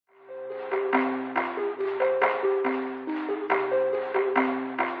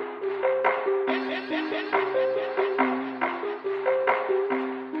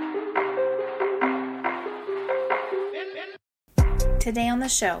Today on the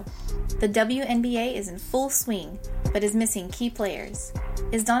show, the WNBA is in full swing, but is missing key players.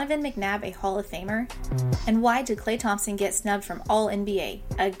 Is Donovan McNabb a Hall of Famer? And why did Klay Thompson get snubbed from All-NBA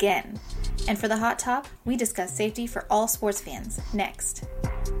again? And for the Hot Top, we discuss safety for all sports fans next.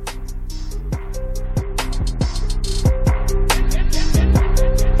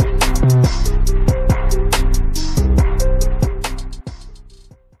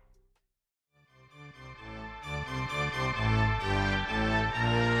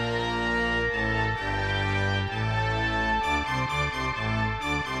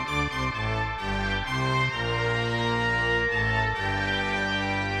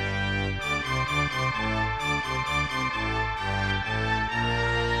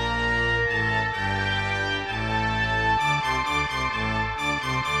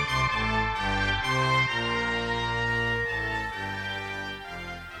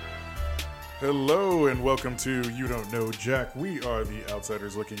 Hello and welcome to You Don't Know Jack. We are the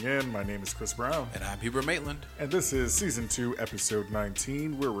Outsiders Looking In. My name is Chris Brown. And I'm Hubert Maitland. And this is Season 2, Episode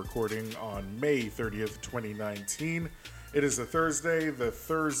 19. We're recording on May 30th, 2019. It is a Thursday, the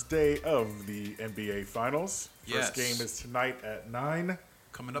Thursday of the NBA Finals. First game is tonight at 9.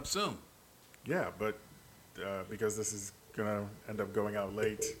 Coming up soon. Yeah, but because this is going to end up going out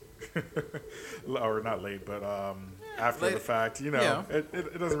late, or not late, but after late. The fact,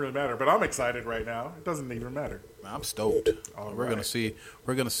 it doesn't really matter. But I'm excited right now. It doesn't even matter. I'm stoked. We're gonna see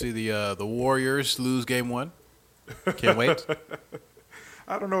the Warriors lose Game 1. Can't wait.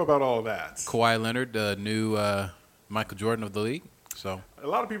 I don't know about all that. Kawhi Leonard, the new Michael Jordan of the league. So a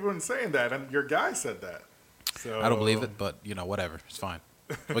lot of people have been saying that, and your guy said that. So I don't believe it, but whatever. It's fine.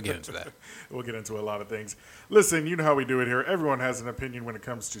 We'll get into that. We'll get into a lot of things. Listen, you know how we do it here. Everyone has an opinion when it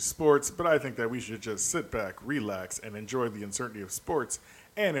comes to sports, but I think that we should just sit back, relax, and enjoy the uncertainty of sports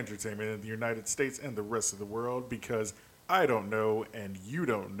and entertainment in the United States and the rest of the world, because I don't know and you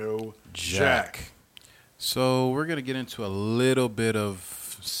don't know Jack. So we're going to get into a little bit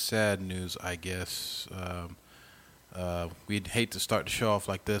of sad news, I guess. We'd hate to start the show off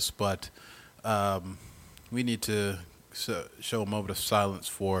like this, but we need to show a moment of silence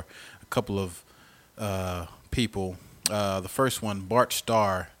for a couple of people. The first one, Bart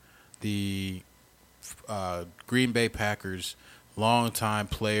Starr, the Green Bay Packers longtime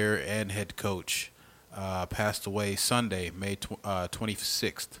player and head coach, passed away Sunday, May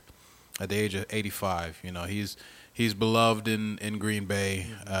 26th, at the age of 85. He's beloved in Green Bay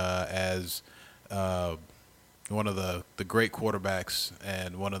as one of the great quarterbacks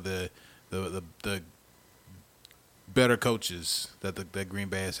and one of the better coaches that Green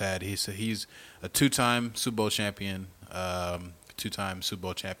Bay has had. He's a two-time Super Bowl champion, two-time Super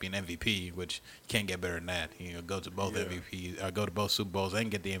Bowl champion MVP, which you can't get better than that. Go to both MVP, go to both Super Bowls and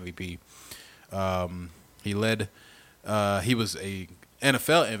get the MVP. He was a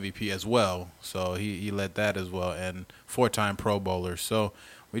NFL MVP as well, so he led that as well, and four-time Pro Bowler. So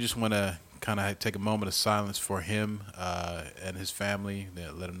we just want to kind of take a moment of silence for him and his family.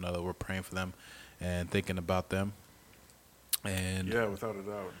 Let them know that we're praying for them and thinking about them. And yeah, without a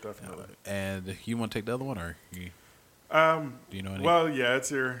doubt, definitely. And you want to take the other one, or you? Do you know any? Well, yeah, it's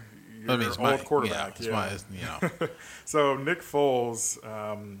your old quarterback. So Nick Foles,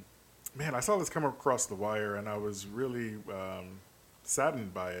 man, I saw this come across the wire, and I was really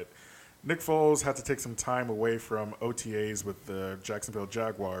saddened by it. Nick Foles had to take some time away from OTAs with the Jacksonville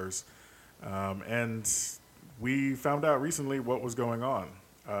Jaguars, and we found out recently what was going on.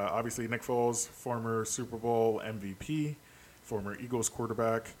 Obviously, Nick Foles, former Super Bowl MVP, former Eagles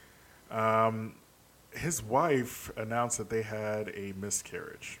quarterback. His wife announced that they had a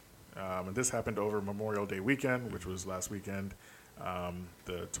miscarriage. And this happened over Memorial Day weekend, which was last weekend,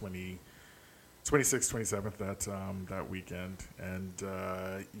 the 26th, 27th, that weekend. And,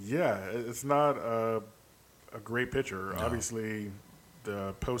 it's not a great picture. No. Obviously,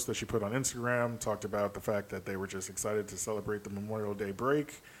 the post that she put on Instagram talked about the fact that they were just excited to celebrate the Memorial Day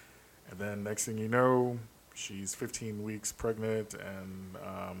break. And then next thing you know, she's 15 weeks pregnant, and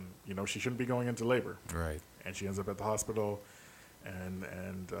she shouldn't be going into labor. Right. And she ends up at the hospital, and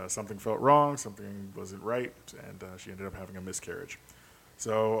something felt wrong, something wasn't right, and she ended up having a miscarriage.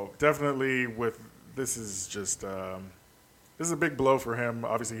 So definitely, this is a big blow for him.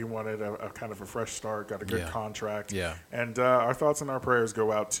 Obviously, he wanted a kind of a fresh start, got a good contract. Yeah. And our thoughts and our prayers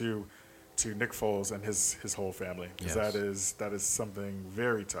go out to Nick Foles and his whole family, because that is something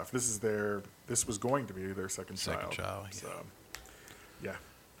very tough. This was going to be their second child. Yeah. So, yeah,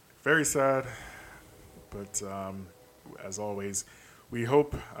 very sad. But as always, we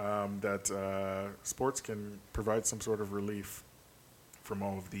hope that sports can provide some sort of relief from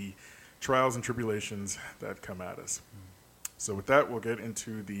all of the trials and tribulations that come at us. So with that, we'll get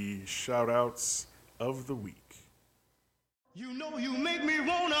into the shout-outs of the week. You know you make me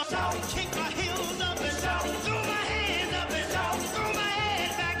wanna shout, kick my heels up and shout, throw my hands up and shout, throw my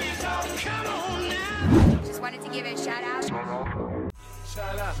head back and shout, come on now. Just wanted to give a shout out.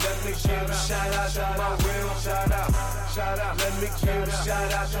 Shout out, let me give a shout out to my real shout out. Shout out, let me give a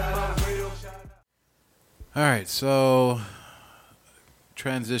shout out to my real shout out. All right, so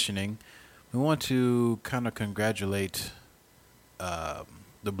transitioning, we want to kind of congratulate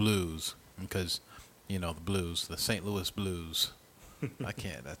the Blues because, you know, the Blues, the St. Louis Blues. I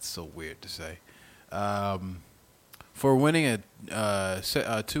can't. That's so weird to say. For winning a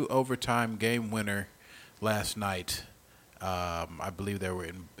 2 overtime game winner last night. I believe they were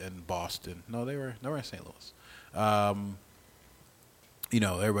in Boston. No, they were in St. Louis. You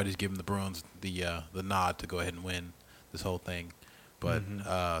know, everybody's giving the Bruins the nod to go ahead and win this whole thing, but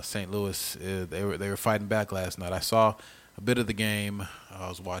St. Louis they were fighting back last night. I saw a bit of the game. I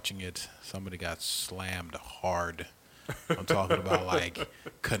was watching it. Somebody got slammed hard. I'm talking about like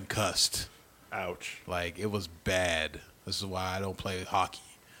concussed. Ouch! Like it was bad. This is why I don't play hockey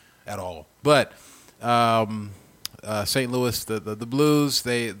at all. But St. Louis, the Blues,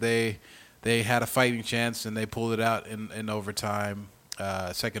 they had a fighting chance and they pulled it out in overtime,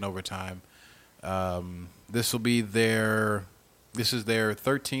 second overtime. This is their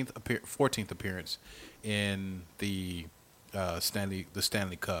 14th appearance in the Stanley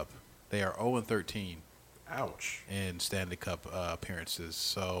Cup. They are 0-13. Ouch! In Stanley Cup appearances.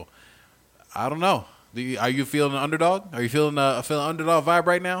 So I don't know. Are you feeling an underdog? Are you feeling underdog vibe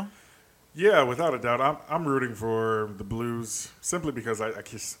right now? Yeah, without a doubt. I'm rooting for the Blues simply because I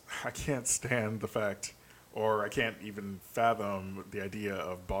can't stand the fact, or I can't even fathom the idea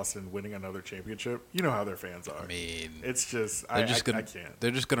of Boston winning another championship. You know how their fans are. I mean, it's just I can't.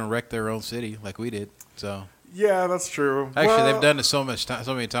 They're just gonna wreck their own city like we did. So yeah, that's true. Actually, they've done it so many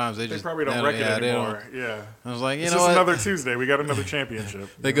times. They probably don't wreck it anymore. Yeah, I was like, it's just another Tuesday. We got another championship.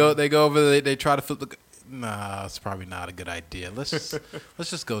 They go over there. They try to flip the. Nah, it's probably not a good idea. Let's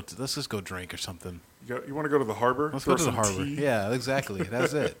just go drink or something. You want to go to the harbor? Let's go to the harbor. Tea? Yeah, exactly.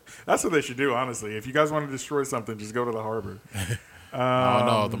 That's it. That's what they should do, honestly. If you guys want to destroy something, just go to the harbor. Oh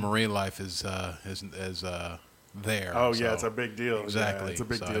no, the marine life is there. Oh yeah, it's a big deal. Exactly, yeah, it's a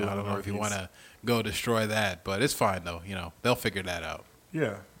big deal. I don't know if you want to go destroy that, but it's fine though. You know, they'll figure that out.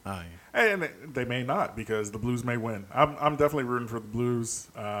 Yeah. And they may not because the Blues may win. I'm definitely rooting for the Blues.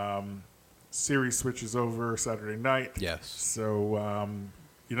 Series switches over Saturday night. Yes. So,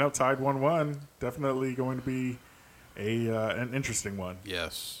 tied 1-1. Definitely going to be an interesting one.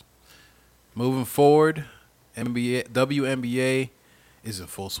 Yes. Moving forward, WNBA is in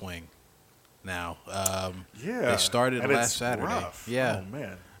full swing now. They started last Saturday. Rough. Yeah.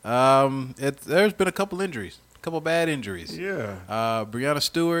 Oh, man. There's been a couple injuries, a couple bad injuries. Yeah. Breanna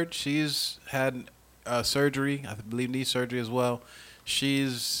Stewart, she's had surgery, I believe knee surgery as well.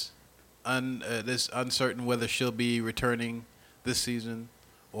 She's this uncertain whether she'll be returning this season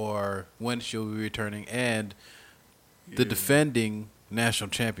or when she'll be returning. And the defending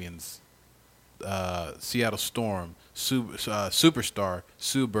national champions, Seattle Storm superstar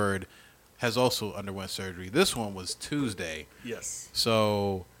Sue Bird, has also underwent surgery. This one was Tuesday. Yes.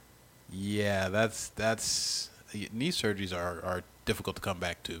 So, yeah, that's knee surgeries are difficult to come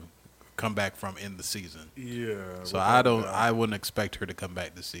back from in the season. Yeah. So I wouldn't expect her to come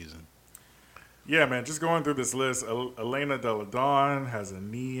back this season. Yeah, man, just going through this list, Elena Delle Donne has a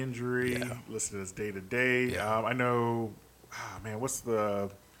knee injury listed as day-to-day. Yeah. I know, what's the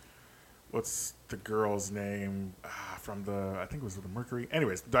girl's name from I think it was the Mercury.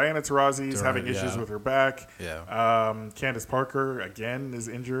 Anyways, Diana Taurasi is having issues with her back. Yeah. Candace Parker, again, is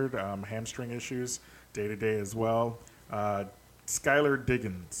injured, hamstring issues, day-to-day as well. Skylar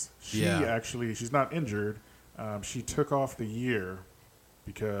Diggins, she's not injured. She took off the year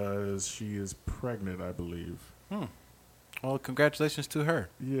because she is pregnant, I believe. Well, congratulations to her.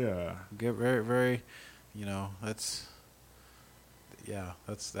 Yeah. Get very, very, that's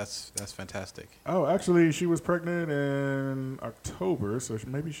fantastic. Oh, actually, she was pregnant in October, so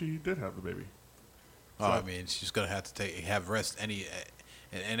maybe she did have the baby. Oh, I mean, she's gonna have to have rest at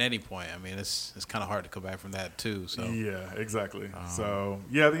any point. I mean, it's kind of hard to come back from that too. So yeah, exactly. So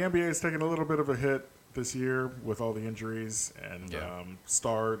yeah, the NBA is taking a little bit of a hit this year with all the injuries and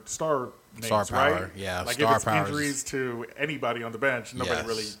star names, power, right? Yeah, like star if it's power. Injuries to anybody on the bench, nobody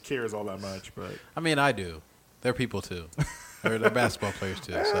really cares all that much. But I mean, I do. They're people too. they're basketball players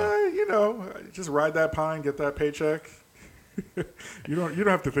too. So just ride that pine, get that paycheck. you don't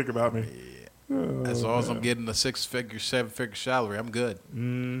have to think about me. Yeah. As long as I'm getting a 6-figure, 7-figure salary, I'm good.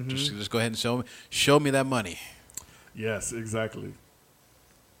 Mm-hmm. Just go ahead and show me that money. Yes, exactly.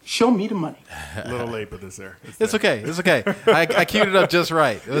 Show me the money. A little late, but it's there. It's okay. It's okay. I queued it up just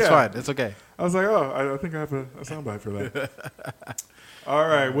right. It's fine. It's okay. I was like, I think I have a soundbite for that. All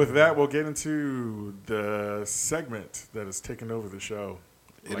right. With that, we'll get into the segment that is taking over the show.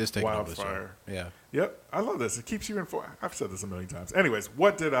 It is taking over the show. Yeah. Yep. I love this. It keeps you informed. I've said this a million times. Anyways,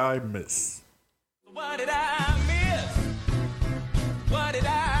 what did I miss? What did I miss? What did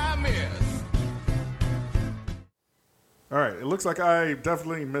I miss? All right. It looks like I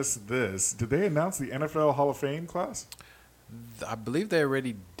definitely missed this. Did they announce the NFL Hall of Fame class? I believe they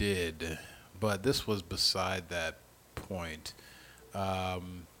already did, but this was beside that point.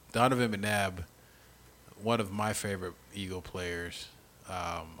 Donovan McNabb, one of my favorite Eagle players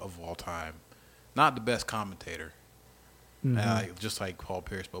of all time. Not the best commentator, just like Paul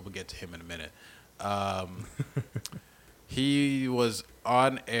Pierce, but we'll get to him in a minute. He was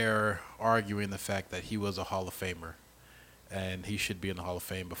on air arguing the fact that he was a Hall of Famer and he should be in the Hall of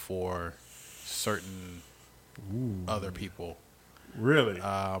Fame before certain other people. Really?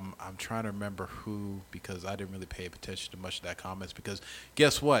 I'm trying to remember who, because I didn't really pay attention to much of that comments. Because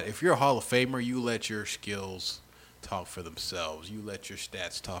guess what? If you're a Hall of Famer, you let your skills talk for themselves. You let your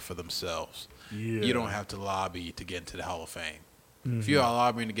stats talk for themselves. Yeah. You don't have to lobby to get into the Hall of Fame. If you're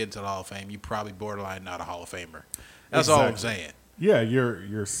lobbying to get into the Hall of Fame, you probably borderline not a Hall of Famer. That's all I'm saying. Yeah,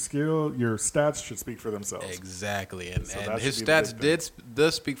 your skill, your stats should speak for themselves. Exactly, and So his stats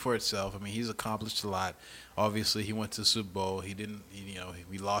does speak for itself. I mean, he's accomplished a lot. Obviously, he went to the Super Bowl. He didn't,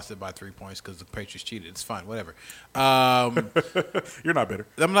 we lost it by 3 points because the Patriots cheated. It's fine, whatever. You're not bitter.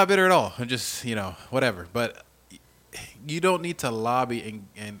 I'm not bitter at all. I'm just, whatever. But you don't need to lobby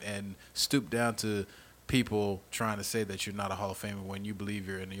and stoop down to people trying to say that you're not a Hall of Famer when you believe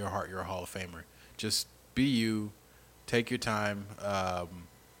in your heart you're a Hall of Famer. Just be you. Take your time.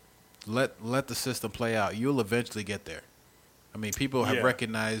 Let the system play out. You'll eventually get there. I mean, people have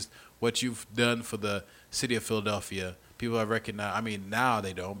recognized what you've done for the city of Philadelphia. People have recognized. I mean, now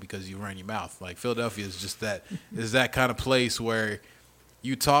they don't because you run your mouth. Like Philadelphia is just that kind of place where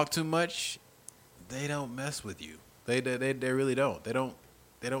you talk too much, they don't mess with you. They really don't. They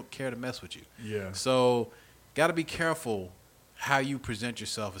don't care to mess with you. Yeah. So, got to be careful how you present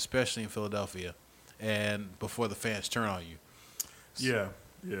yourself, especially in Philadelphia, and before the fans turn on you. Yeah.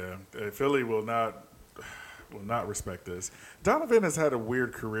 Philly will not respect this. Donovan has had a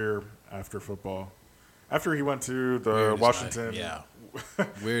weird career after football. After he went to the Washington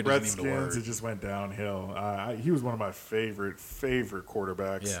Redskins, it just went downhill. He was one of my favorite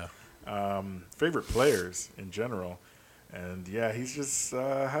quarterbacks. Yeah. Favorite players in general. And, he's just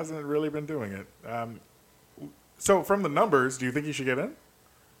hasn't really been doing it. So from the numbers, do you think he should get in?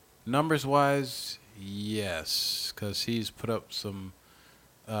 Numbers-wise, yes, because he's put up some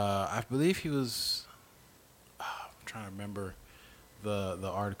I believe he was I'm trying to remember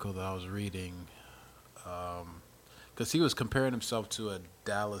the article that I was reading because he was comparing himself to a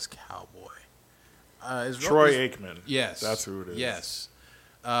Dallas Cowboy. Troy Aikman. Yes. That's who it is. Yes.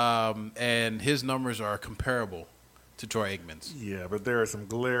 And his numbers are comparable to Troy Aikman's. Yeah, but there are some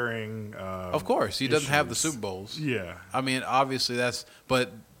glaring of course, he doesn't have the Super Bowls. Yeah. I mean, obviously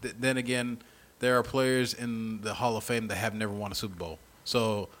but then again, there are players in the Hall of Fame that have never won a Super Bowl.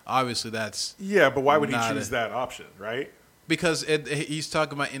 So, obviously that's... Yeah, but why would he choose that option, right? Because he's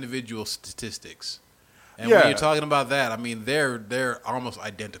talking about individual statistics. And when you're talking about that, I mean, they're almost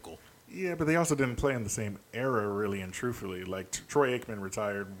identical. Yeah, but they also didn't play in the same era, really and truthfully. Like, Troy Aikman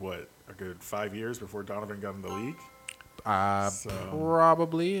retired, a good 5 years before Donovan got in the league?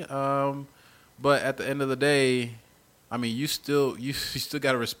 Probably. But at the end of the day, I mean, you still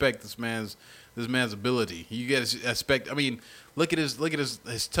got to respect this man's ability. You got to expect. I mean, look at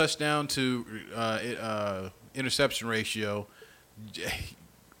his touchdown to interception ratio,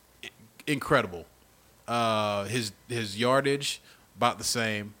 incredible. His yardage about the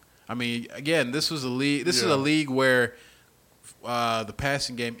same. I mean, again, this was a league. This is a league where the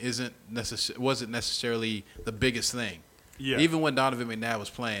passing game wasn't necessarily the biggest thing. Yeah. Even when Donovan McNabb was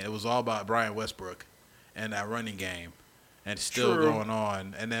playing, it was all about Brian Westbrook and that running game, and it's still going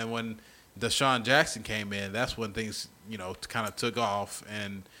on. And then when Deshaun Jackson came in, that's when things, kind of took off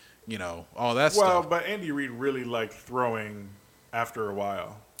and, all that stuff. Well, but Andy Reid really liked throwing after a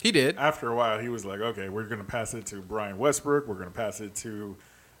while. He did. After a while, he was like, okay, we're going to pass it to Brian Westbrook. We're going to pass it to,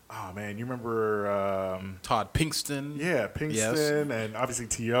 you remember? Todd Pinkston. Yeah, Pinkston. Yes. And obviously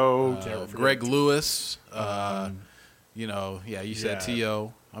T.O. Greg Lewis. You said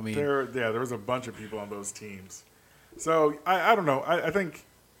T.O. I mean. There was a bunch of people on those teams. So, I don't know. I think,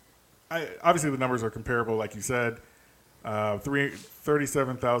 obviously the numbers are comparable, like you said.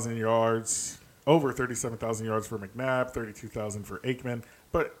 37,000 yards, over 37,000 yards for McNabb, 32,000 for Aikman.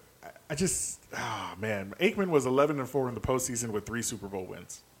 But man, Aikman was 11-4 in the postseason with 3 Super Bowl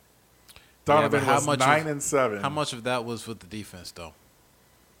wins. Donovan was 9-7. How much of that was with the defense, though?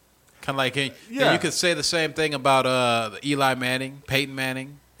 Kind of like, you could say the same thing about Eli Manning, Peyton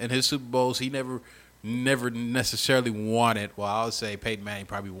Manning, and his Super Bowls. He never necessarily won it. Well, I would say Peyton Manning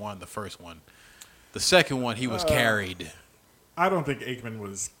probably won the first one. The second one, he was carried. I don't think Aikman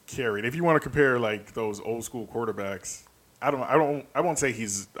was carried. If you want to compare like those old school quarterbacks, I won't say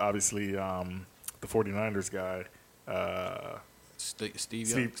he's obviously the 49ers guy.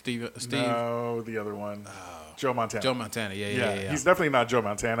 Steve. No, the other one. Joe Montana. Joe Montana, yeah. He's definitely not Joe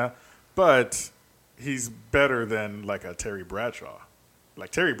Montana, but he's better than like a Terry Bradshaw.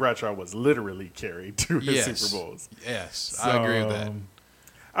 Like Terry Bradshaw was literally carried to his Super Bowls. Yes, so, I agree with that.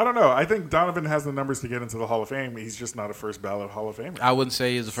 I don't know. I think Donovan has the numbers to get into the Hall of Fame. He's just not a first ballot Hall of Famer. I wouldn't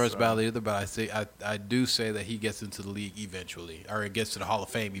say he's a first ballot either, but I do say that he gets into the league eventually, or it gets to the Hall of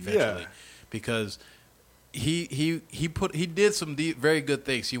Fame eventually, because he did some very good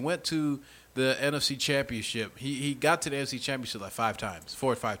things. He went to the NFC Championship. He got to the NFC Championship like 4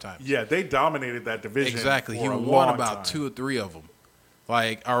 or 5 times. Yeah, they dominated that division. Exactly. For he won about 2 or 3 of them.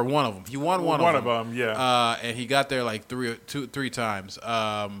 Or one of them. He won one of them. Yeah. And he got there like 3 times.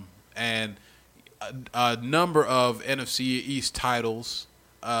 And a number of NFC East titles.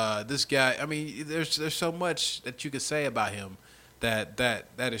 This guy, I mean, there's so much that you could say about him that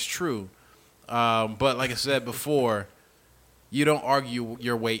is true. But like I said before, you don't argue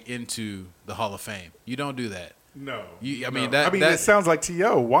your way into the Hall of Fame. You don't do that. No. It sounds like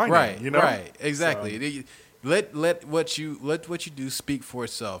T.O. whining. Right. You know? Right. Exactly. So. Let what you do speak for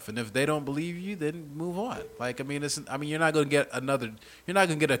itself, and if they don't believe you, then move on. Like you're not going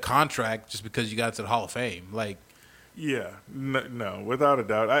to get a contract just because you got to the Hall of Fame. Like, yeah, no, without a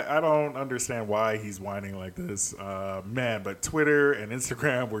doubt. I don't understand why he's whining like this, man. But Twitter and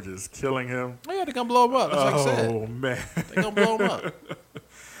Instagram were just killing him. Oh, yeah, they're gonna blow him up. That's like I said. Oh man, they're gonna blow him up.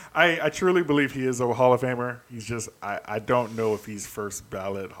 I truly believe he is a Hall of Famer. He's just I don't know if he's first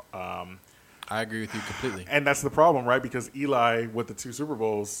ballot. I agree with you completely. And that's the problem, right? Because Eli, with the 2 Super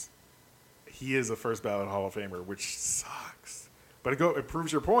Bowls, he is a first ballot Hall of Famer, which sucks. But it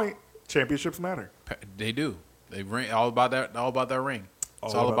proves your point. Championships matter. They do. They ring all about that ring.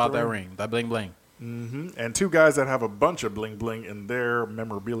 It's all about that ring. That bling bling. Mm-hmm. And 2 guys that have a bunch of bling bling in their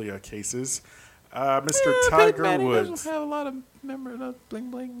memorabilia cases. Mr. Tiger Woods doesn't have a lot of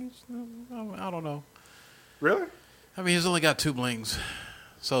bling bling. I don't know. Really? I mean, he's only got 2 blings.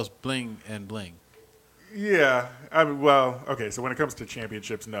 So it's bling and bling. Yeah. Okay. So when it comes to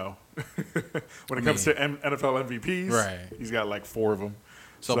championships, no. When it comes to NFL MVPs, right, he's got like 4 of them.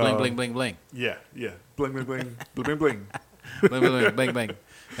 So bling, bling, bling, bling. Yeah. Bling, bling, bling, bling, bling, bling. Bling, bling, bling, bling.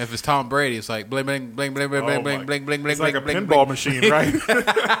 If it's Tom Brady, it's like bling, bling, bling, bling, bling, bling, bling, bling, bling, bling. It's like a pinball machine, right?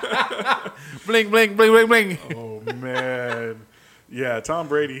 Bling, bling, bling, bling, bling. Oh, man. Yeah, Tom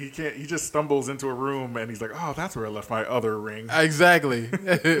Brady, he just stumbles into a room and he's like, oh, that's where I left my other ring. Exactly.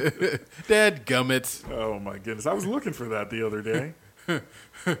 Dadgummit. Oh, my goodness. I was looking for that the other day.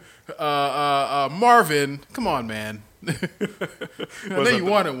 Marvin, come on, man. I know you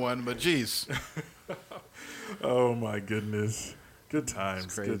wanted one, but geez. Oh, my goodness. Good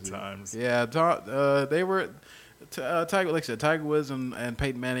times. Good times. Yeah, they were, like I said, Tiger Woods and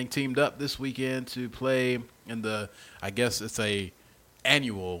Peyton Manning teamed up this weekend to play in I guess it's a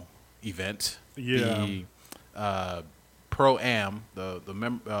annual event. Yeah. The Pro-Am, the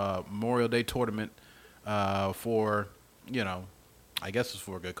Memorial Day tournament for, I guess it's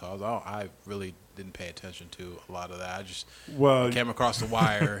for a good cause. I really didn't pay attention to a lot of that. I just came across the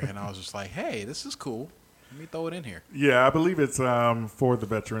wire and I was just like, hey, this is cool. Let me throw it in here. Yeah, I believe it's for the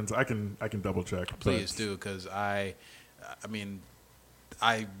veterans. I can double check. Please do, because I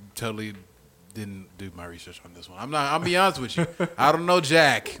totally didn't do my research on this one. I'll be honest with you. I don't know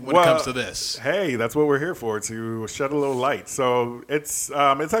Jack when it comes to this. Hey, that's what we're here for, to shed a little light. So it's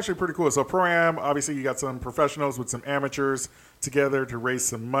actually pretty cool. So Pro-Am, obviously you got some professionals with some amateurs together to raise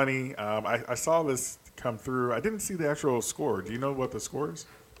some money. I saw this come through. I didn't see the actual score. Do you know what the score is?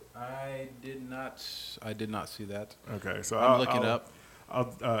 I did not see that. Okay, so I'm looking up.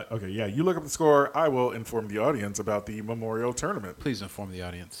 Okay, yeah, you look up the score. I will inform the audience about the Memorial Tournament. Please inform the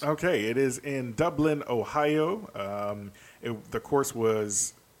audience. Okay, it is in Dublin, Ohio. The course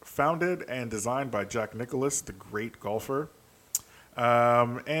was founded and designed by Jack Nicklaus, the great golfer.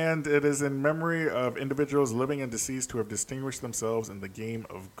 And it is in memory of individuals living and deceased who have distinguished themselves in the game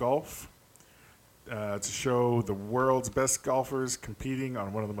of golf. To show the world's best golfers competing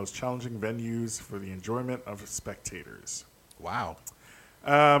on one of the most challenging venues for the enjoyment of spectators. Wow.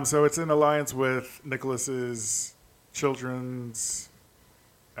 So it's in alliance with Nicholas's Children's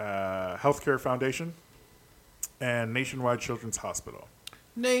Healthcare Foundation and Nationwide Children's Hospital.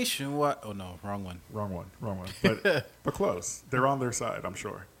 Nationwide. Oh no, wrong one. Wrong one. But close. They're on their side, I'm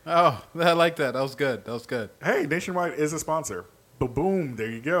sure. Oh, I like that. That was good. Hey, Nationwide is a sponsor. Boom, there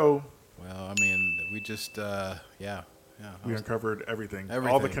you go. Well, I mean, we just yeah. We uncovered everything.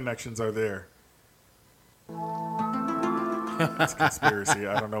 All the connections are there. It's a conspiracy.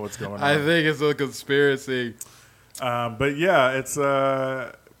 I don't know what's going on. I think it's a conspiracy. But yeah, it's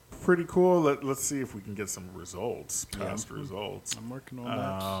pretty cool. Let's see if we can get some results, past results. I'm working on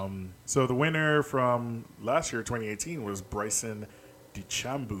that. So the winner from last year, 2018, was Bryson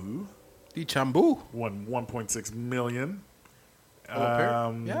DeChambeau. DeChambeau Won $1.6 million.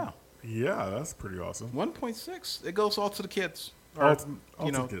 Yeah, that's pretty awesome. 1.6. It goes all to the kids. All to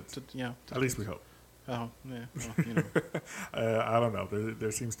the kids. At least we hope. Oh, yeah. Well, you know. I don't know.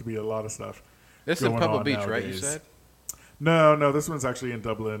 There seems to be a lot of stuff. It's in Pebble Beach, right? You said? No. This one's actually in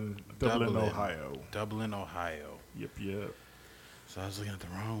Dublin, Ohio. Dublin, Ohio. Yep. So I was looking at the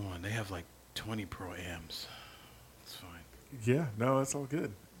wrong one. They have like 20 Pro-Ams. It's fine. Yeah. No, it's all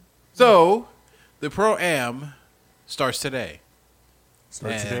good. So the Pro-Am starts today.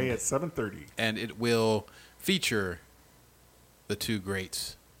 Today at 7:30. And it will feature the two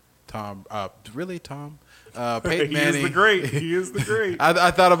greats. Tom? Peyton Manning. He is the great.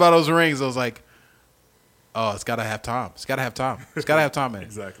 I thought about those rings. I was like, oh, it's got to have Tom. It's got to have Tom in it.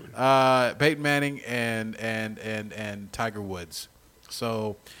 Exactly. Peyton Manning and Tiger Woods.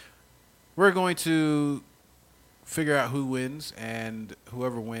 So we're going to figure out who wins, and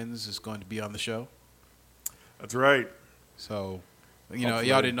whoever wins is going to be on the show. That's right. So,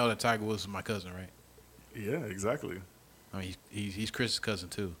 y'all didn't know that Tiger Woods is my cousin, right? Yeah, exactly. I mean, he's Chris's cousin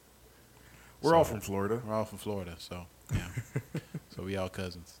too. We're all from Florida. So yeah. So we all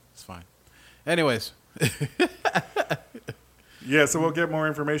cousins. It's fine. Anyways. Yeah, so we'll get more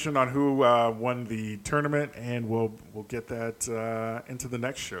information on who won the tournament, and we'll get that into the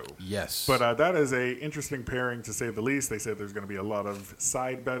next show. Yes. But that is a interesting pairing, to say the least. They said there's going to be a lot of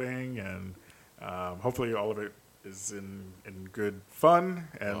side betting, and hopefully all of it is in good fun.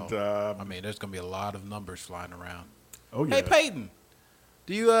 And I mean, there's going to be a lot of numbers flying around. Oh yeah. Hey Peyton,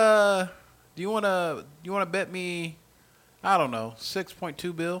 do you want to bet me, I don't know,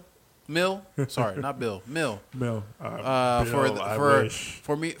 6.2 mil? Sorry, not bill. Mil. For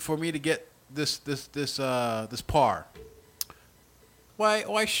me to get this par.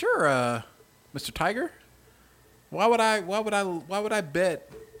 Why sure, Mr. Tiger. Why would I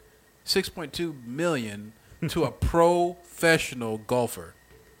bet 6.2 million to a professional golfer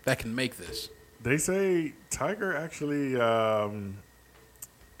that can make this? They say Tiger actually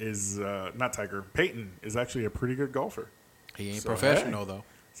is not Tiger. Peyton is actually a pretty good golfer. He ain't professional though.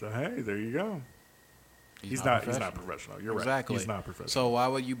 So hey, there you go. He's not professional. You're exactly. Right. He's not professional. So why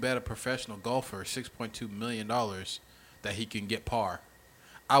would you bet a professional golfer $6.2 million that he can get par?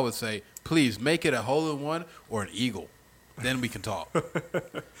 I would say, please make it a hole-in-one or an eagle. Then we can talk.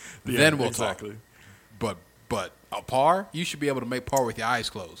 Then we'll talk. But a par, you should be able to make par with your eyes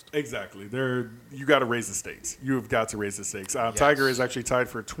closed. Exactly. You got to raise the stakes. You have got to raise the stakes. Yes. Tiger is actually tied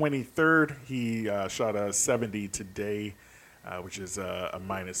for 23rd. He shot a 70 today, which is a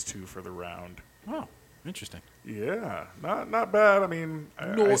 -2 for the round. Oh, interesting. Yeah, not bad. I mean, I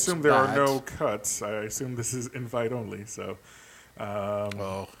assume there are no cuts. I assume this is invite only. So,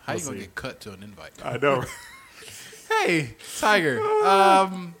 how you gonna get cut to an invite? I know. Hey, Tiger,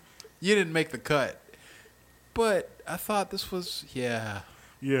 you didn't make the cut. But I thought this was, yeah.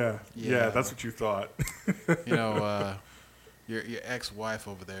 That's what you thought. Your ex-wife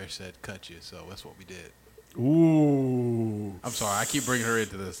over there said cut you, so that's what we did. Ooh. I'm sorry, I keep bringing her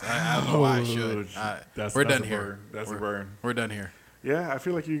into this. I don't know why I should. We're done here. That's a burn. We're done here. Yeah, I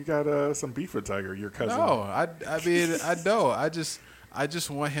feel like you got some beef with Tiger, your cousin. No, I mean, I don't. I just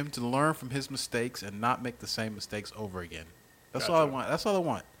want him to learn from his mistakes and not make the same mistakes over again. That's all I want. That's all I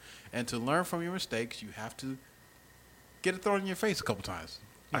want. And to learn from your mistakes, you have to get it thrown in your face a couple times.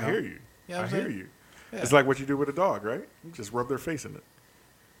 I hear you. Yeah, I hear you. Yeah. It's like what you do with a dog, right? You just rub their face in it.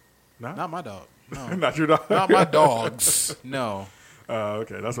 No? Not my dog. No. Not your dog? Not my dogs. No.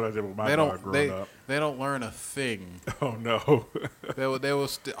 Okay. That's what I did with my dog growing up. They don't learn a thing. Oh, no.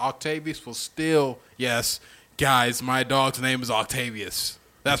 Octavius will still, yes, guys, my dog's name is Octavius.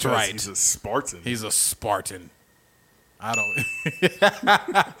 That's because right. He's a Spartan. He's a Spartan. I don't.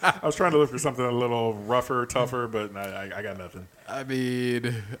 I was trying to look for something a little rougher, tougher, but I got nothing. I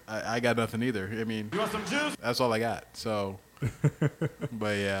mean, I got nothing either. I mean, you want some juice? That's all I got. So,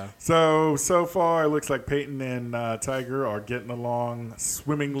 But yeah. So far, it looks like Peyton and Tiger are getting along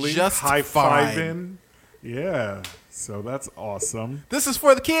swimmingly. Just high-fiving. Yeah. So that's awesome. This is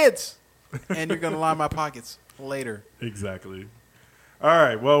for the kids. And you're going to line my pockets later. Exactly. All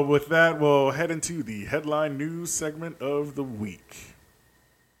right. Well, with that, we'll head into the headline news segment of the week.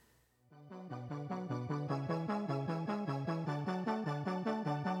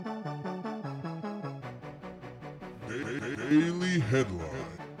 Daily Headline.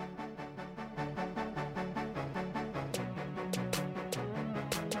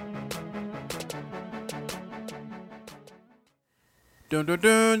 Dun, dun,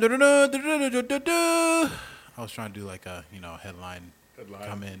 dun, dun, dun, dun, dun, dun, dun, dun. I was trying to do like a headline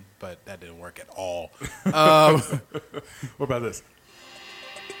come in, but that didn't work at all. What about this?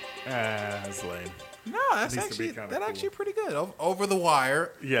 That's lame. No, that's actually pretty good. Over the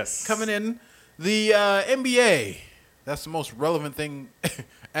wire. Yes. Coming in, the NBA. That's the most relevant thing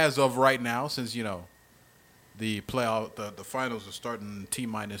as of right now, since the playoff, the finals are starting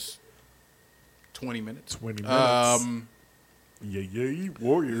T-minus 20 minutes. 20 minutes.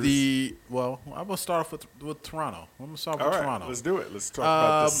 Warriors. I'm gonna start off with Toronto. I'm gonna start with All right, Toronto. let's do it. Let's talk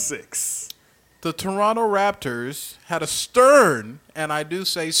about the six. The Toronto Raptors had a stern, and I do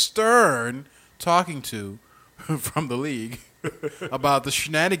say stern, talking to from the league about the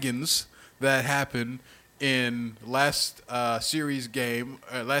shenanigans that happened in last series games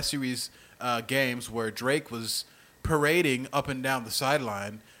where Drake was parading up and down the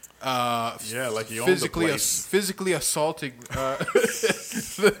sideline. Like he owned the place. Physically assaulting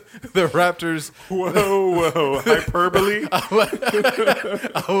the Raptors. Whoa, hyperbole.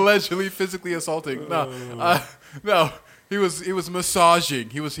 Allegedly physically assaulting. No, he was massaging.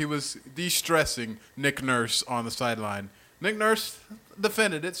 He was de-stressing Nick Nurse on the sideline. Nick Nurse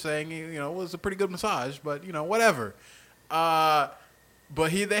defended it, saying it was a pretty good massage, but whatever. But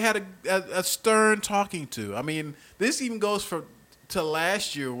they had a stern talking to. I mean, this even goes to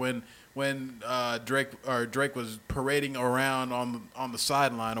last year when Drake was parading around on the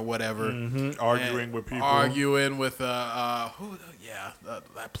sideline or whatever, arguing with people, that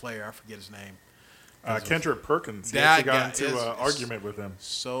player, I forget his name, Kendrick Perkins. He actually got into an argument with him.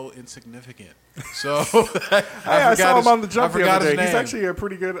 So insignificant. So I saw him on the jump the other day. He's actually a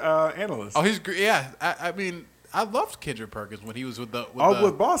pretty good analyst. Oh, he's great. Yeah, I mean, I loved Kendrick Perkins when he was with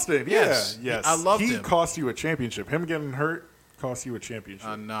Boston. Yes, yes. I loved him. He cost you a championship. Him getting hurt cost you a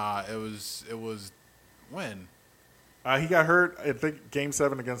championship. Nah, it was when he got hurt. I think Game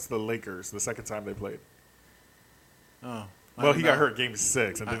 7 against the Lakers, the second time they played. Oh, well, he got hurt Game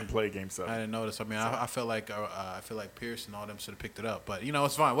 6 and didn't play Game 7. I didn't notice. I mean, I feel like Pierce and all them should have picked it up, but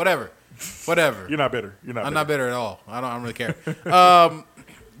it's fine. Whatever. You're not bitter. I'm not bitter at all. I don't really care.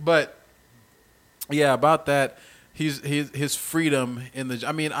 But yeah, about that, his freedom in the.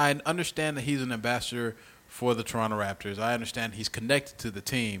 I mean, I understand that he's an ambassador for the Toronto Raptors. I understand he's connected to the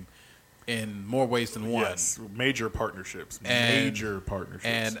team in more ways than one. Yes, major partnerships.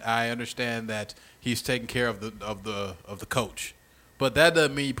 And I understand that he's taking care of the coach. But that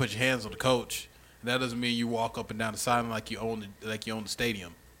doesn't mean you put your hands on the coach. That doesn't mean you walk up and down the sideline like you own the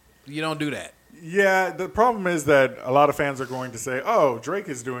stadium. You don't do that. Yeah, the problem is that a lot of fans are going to say, "Oh, Drake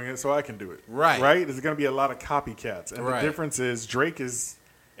is doing it, so I can do it." Right. There's going to be a lot of copycats, and the difference is Drake is.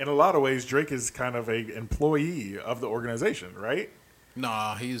 In a lot of ways, Drake is kind of an employee of the organization, right?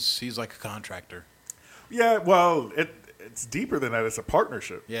 Nah, he's like a contractor. Yeah, well, it's deeper than that. It's a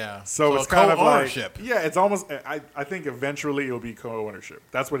partnership. Yeah. So it's kind of co-ownership. Like, yeah, it's almost. I think eventually it'll be co-ownership.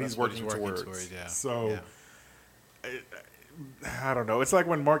 That's what he's working towards. Yeah. So, I don't know. It's like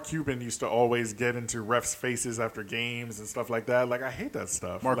when Mark Cuban used to always get into refs' faces after games and stuff like that. Like I hate that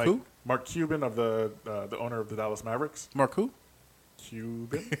stuff. Who? Mark Cuban of the owner of the Dallas Mavericks. Mark who?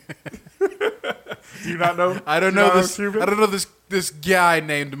 Cuban. Do you not know? I don't know this. I don't know this guy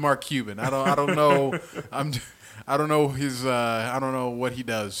named Mark Cuban. I don't know. I don't know his. I don't know what he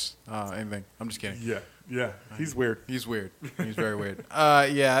does. Anything. I'm just kidding. Yeah. He's weird. He's very weird.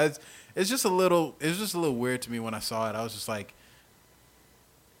 Yeah. It's just a little. It was just a little weird to me when I saw it. I was just like,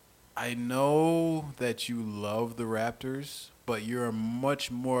 I know that you love the Raptors, but you're a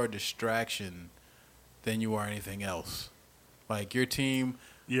much more distraction than you are anything else. Like your team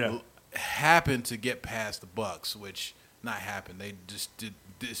happened to get past the Bucks, which not happened. They just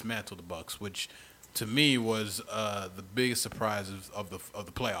dismantled the Bucks, which to me was the biggest surprise of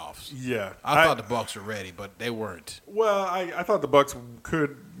the playoffs. Yeah, I thought the Bucks were ready, but they weren't. Well, I thought the Bucks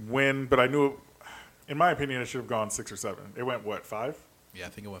could win, but I knew, in my opinion, it should have gone 6 or 7. It went 5? Yeah, I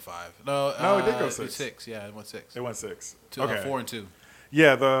think it went 5. No, it did go 6. 6. Yeah, it went 6. It went 6. 4 and 2.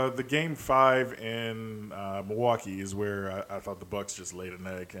 Yeah, the game 5 in Milwaukee is where I thought the Bucks just laid an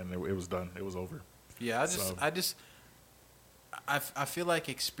egg and it was done. It was over. Yeah, I feel like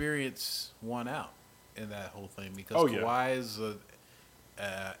experience won out in that whole thing because Kawhi is a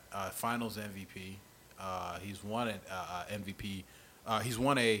Finals MVP. He's won an MVP. He's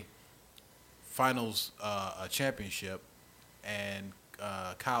won a Finals a championship, and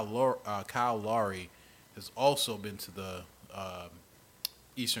Kyle Lowry has also been to the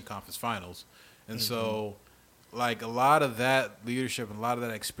Eastern Conference Finals, and so like a lot of that leadership and a lot of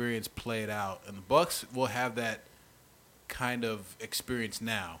that experience played out, and the Bucks will have that kind of experience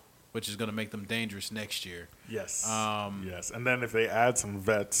now, which is going to make them dangerous next year. Yes. Yes, and then if they add some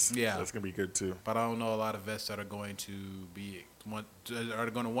vets, that's going to be good too. But I don't know a lot of vets that are going to want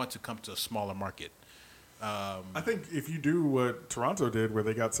to come to a smaller market. I think if you do what Toronto did, where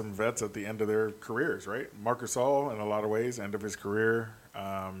they got some vets at the end of their careers, right? Marc Gasol, in a lot of ways, end of his career.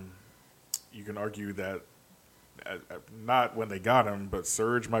 You can argue that not when they got him, but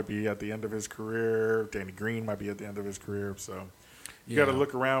Serge might be at the end of his career. Danny Green might be at the end of his career. So you got to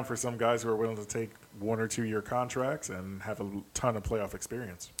look around for some guys who are willing to take 1 or 2 year contracts and have a ton of playoff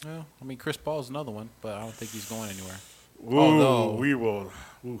experience. Well, I mean, Chris Paul's another one, but I don't think he's going anywhere. Although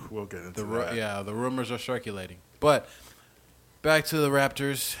we'll get into that. Yeah, the rumors are circulating. But back to the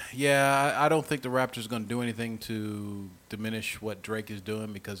Raptors. Yeah, I don't think the Raptors are going to do anything to diminish what Drake is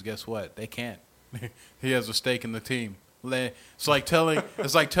doing because guess what? They can't. He has a stake in the team. It's like telling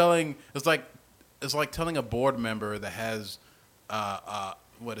a board member that has a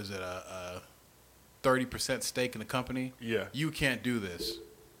 30% stake in the company. Yeah, you can't do this.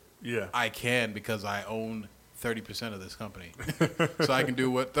 Yeah, I can because I own 30% of this company, so I can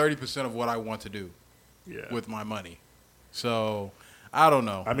do 30% of what I want to do with my money. So I don't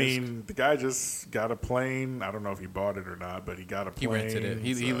know. I mean, the guy just got a plane. I don't know if he bought it or not, but he got a plane. He rented it.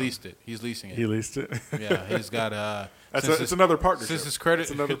 He leased it. He's leasing it. He leased it. Yeah, he's got it's another partnership. Since his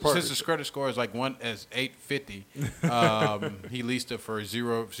credit score is like 850, he leased it for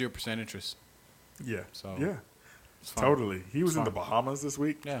 0% interest. Yeah. So yeah. Totally. He was in the Bahamas this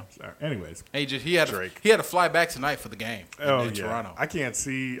week. Yeah. So, anyways. He had to fly back tonight for the game in Toronto. I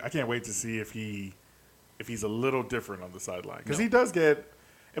can't wait to see if he's a little different on the sideline. Because he does get,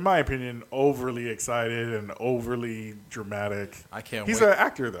 in my opinion, overly excited and overly dramatic. He's an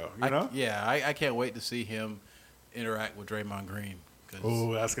actor, though, you know? I can't wait to see him interact with Draymond Green.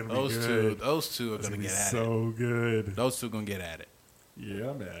 Oh, that's going to be good. Those two are going to get at it. So good. Those two are going to get at it.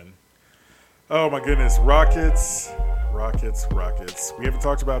 Yeah, man. Oh, my goodness. Rockets. We haven't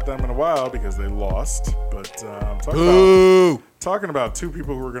talked about them in a while because they lost. But talking about 2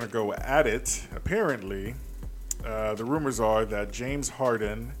 people who are going to go at it, apparently, the rumors are that James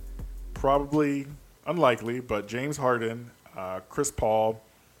Harden, probably unlikely, but James Harden, Chris Paul,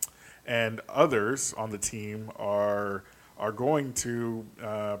 and others on the team are going to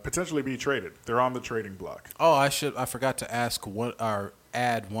potentially be traded. They're on the trading block. Oh, I forgot to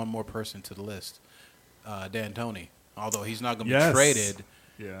add one more person to the list. D'Antoni. Although he's not going to be traded,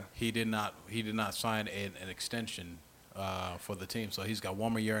 he did not sign an extension for the team, so he's got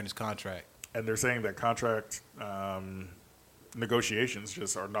 1 more year in his contract. And they're saying that contract negotiations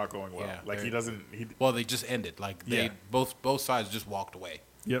just are not going well. Well, they just ended. Both sides just walked away.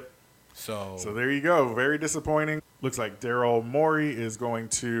 Yep. So there you go. Very disappointing. Looks like Daryl Morey is going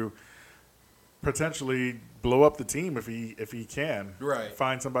to potentially blow up the team if he can. Right.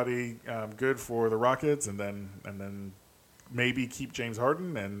 Find somebody good for the Rockets and then maybe keep James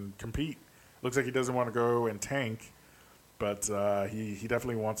Harden and compete. Looks like he doesn't want to go and tank, but he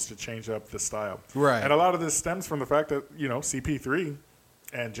definitely wants to change up the style. Right. And a lot of this stems from the fact that, CP3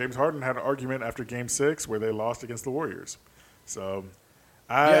 and James Harden had an argument after Game 6 where they lost against the Warriors. So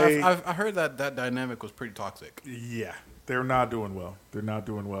I heard that dynamic was pretty toxic. Yeah. They're not doing well. They're not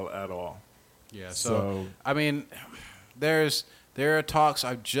doing well at all. Yeah, so I mean, there are talks.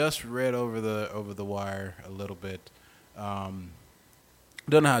 I've just read over the wire a little bit. Don't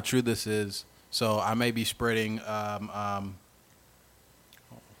know how true this is, so I may be spreading.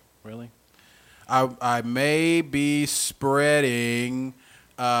 Really, I may be spreading.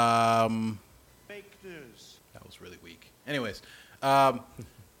 Fake news. That was really weak. Anyways,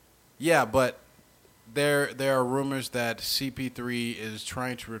 yeah, but. There are rumors that CP3 is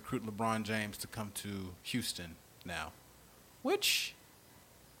trying to recruit LeBron James to come to Houston now, which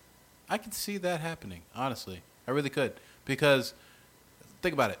I could see that happening, honestly. I really could. Because,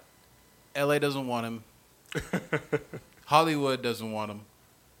 think about it. LA doesn't want him. Hollywood doesn't want him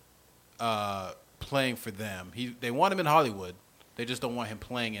playing for them. They want him in Hollywood. They just don't want him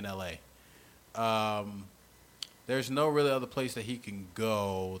playing in LA. there's no really other place that he can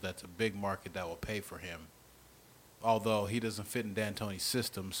go that's a big market that will pay for him. Although he doesn't fit in D'Antoni's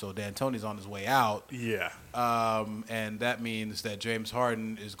system, so D'Antoni's on his way out. Yeah. And that means that James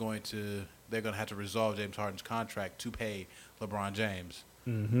Harden is they're going to have to resolve James Harden's contract to pay LeBron James.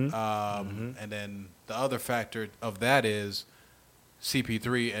 Mm-hmm. And then the other factor of that is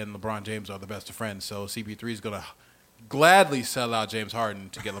CP3 and LeBron James are the best of friends, so CP3 is going to gladly sell out James Harden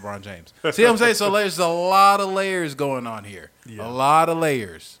to get LeBron James. See what I'm saying? So there's a lot of layers going on here. Yeah. A lot of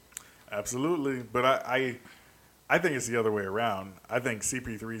layers. Absolutely. But I think it's the other way around. I think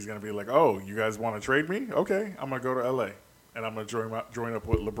CP3 is going to be like, oh, you guys want to trade me? Okay, I'm going to go to L.A. and I'm going to join up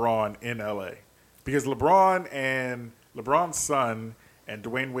with LeBron in L.A. Because LeBron's son and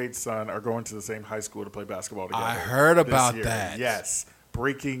Dwayne Wade's son are going to the same high school to play basketball together. I heard about that. Yes.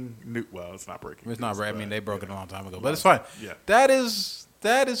 Breaking news. Well, it's not breaking. It's not right. I mean, they broke it a long time ago, but it's fine. Yeah. That is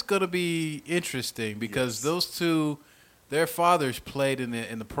going to be interesting because those two, their fathers played in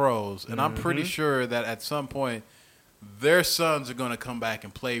the pros, and I'm pretty sure that at some point their sons are going to come back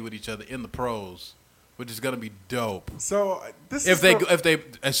and play with each other in the pros, which is going to be dope. So this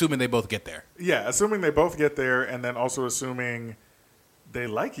assuming they both get there. Yeah, assuming they both get there, and then also assuming they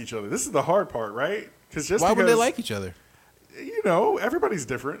like each other. This is the hard part, right? Why would they like each other? You know, everybody's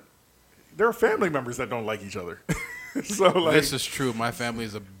different. There are family members that don't like each other. So, like, this is true. My family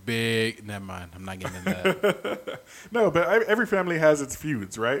is a big. Never mind. I'm not getting into that. No, but every family has its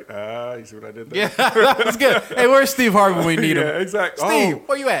feuds, right? You see what I did there? Yeah, that was good. Hey, where's Steve Harvey when we need him? Yeah, exactly. Steve,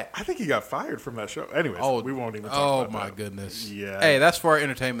 where you at? I think he got fired from that show. Anyways, we won't even talk about that. Oh, my goodness. Yeah. Hey, that's for our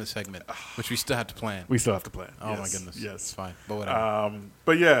entertainment segment, which we still have to plan. We still have to plan. Oh, yes. my goodness. Yes. It's fine. But whatever.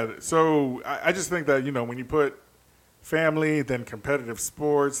 But, yeah, so I just think that, when you put family, then competitive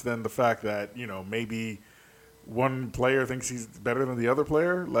sports, then the fact that, maybe – one player thinks he's better than the other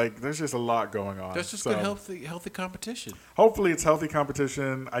plaher. Like, there's just a lot going on. There's just good, healthy competition. Hopefully, it's healthy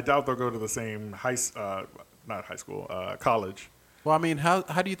competition. I doubt they'll go to the same college. Well, I mean, how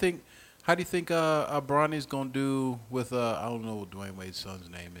do you think Bronny's gonna do with I don't know what Dwayne Wade's son's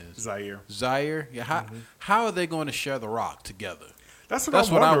name is. Zaire. Yeah. How are they going to share the rock together? That's what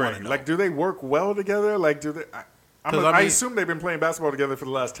I'm wondering. Like, do they work well together? Like, do they? I assume they've been playing basketball together for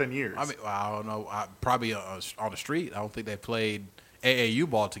the last 10 years. I mean, I don't know. Probably on the street. I don't think they played AAU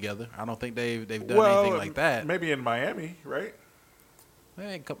ball together. I don't think they've done anything like that. Maybe in Miami, right?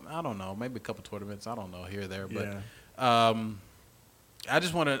 I don't know. Maybe a couple tournaments. I don't know here or there. But I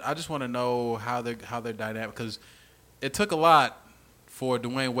just want to know how they're dynamic, because it took a lot for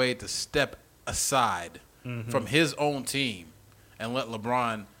Dwayne Wade to step aside from his own team and let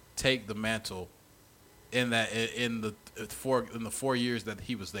LeBron take the mantle in the 4 years that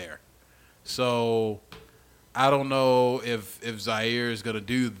he was there. So I don't know if Zaire is going to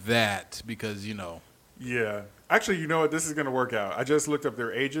do that because, Yeah. Actually, you know what? This is going to work out. I just looked up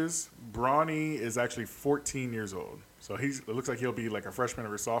their ages. Bronny is actually 14 years old. So it looks like he'll be like a freshman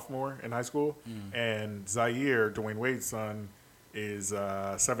or a sophomore in high school. And Zaire, Dwayne Wade's son, is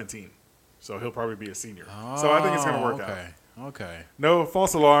 17. So he'll probably be a senior. So I think it's going to work out. Okay. No,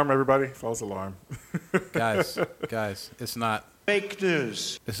 false alarm, everybody. False alarm. Guys, it's not fake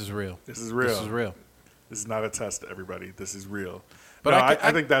news. This is real. This is real. This is not a test, everybody. This is real. But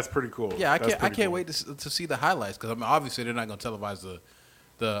I think that's pretty cool. Yeah, I can't wait to see the highlights, because obviously they're not going to televise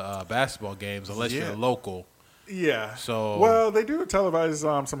the basketball games unless you're local. Yeah. So they do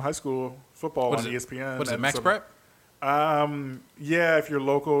televise some high school football on ESPN. What is it, Max Prep? Yeah, if you're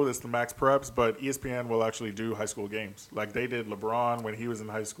local, it's the Max Preps, but ESPN will actually do high school games. Like they did LeBron when he was in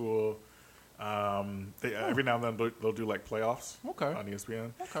high school. Every now and then they'll do like playoffs on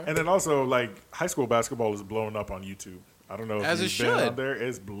ESPN. Okay. And then also like high school basketball is blowing up on YouTube. I don't know if you've been on there.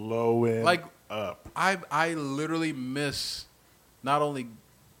 It's blowing up. I literally miss not only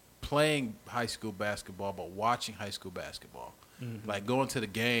playing high school basketball, but watching high school basketball. Like going to the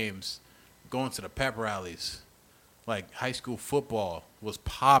games, going to the pep rallies. Like high school football was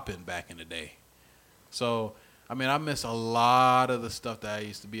popping back in the day. So, I mean, I miss a lot of the stuff that I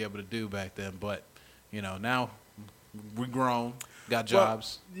used to be able to do back then. But, now we're grown, got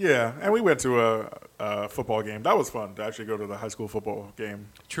jobs. Well, yeah, and we went to a football game. That was fun to actually go to the high school football game.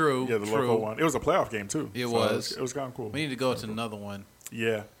 True. Yeah, the local one. It was a playoff game, too. It was. It was kind of cool. We need to go to another one.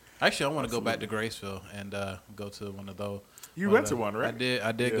 Yeah. Actually, I want to go back to Graceville and go to one of those. You went to one, right?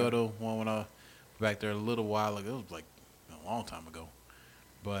 I did go to one when I was back there a little while ago. It was like a long time ago.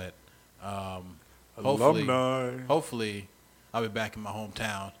 But hopefully I'll be back in my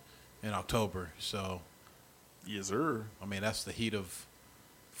hometown in October. So, yes, sir. I mean, that's the heat of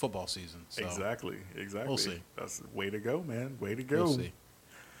football season. So. Exactly. We'll see. That's way to go, man. Way to go. We'll see.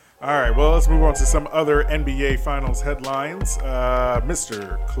 All right, well, let's move on to some other NBA Finals headlines.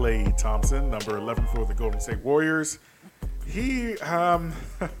 Mr. Klay Thompson, number 11 for the Golden State Warriors. He,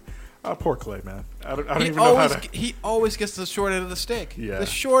 poor Klay, man. I don't even know how to. He always gets the short end of the stick. Yeah. The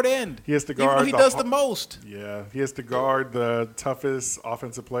short end. He has to guard. He does the most. Yeah, he has to guard the toughest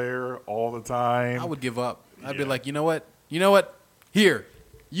offensive player all the time. I would give up. I'd be like, you know what? Here,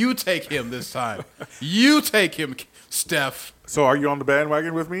 you take him this time. You take him, Steph. So are you on the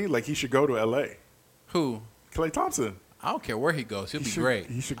bandwagon with me? Like, he should go to L.A. Who? Klay Thompson. I don't care where he goes. He'll be great.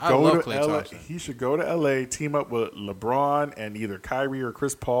 He should I go love to Klay LA. Thompson. He should go to L.A., team up with LeBron and either Kyrie or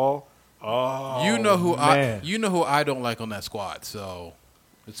Chris Paul. Oh, you know who man. I don't like on that squad, so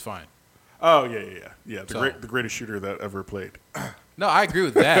it's fine. Oh yeah. The greatest shooter that ever played. No, I agree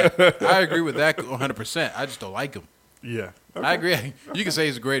with that. I agree with that 100%. I just don't like him. Yeah, okay. I agree. You can say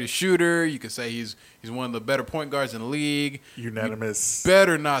he's the greatest shooter. You can say he's one of the better point guards in the league. Unanimous. You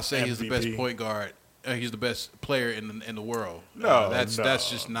better not say MVP. He's the best point guard. He's the best player in the world. No, that's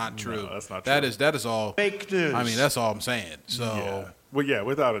just not true. No, that's not true. That is all fake news. I mean, that's all I'm saying. So, yeah. Well, yeah,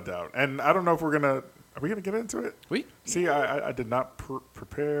 without a doubt. And I don't know if are we gonna get into it? See, I did not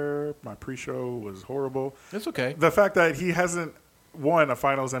prepare. My pre-show was horrible. It's okay. The fact that he hasn't won a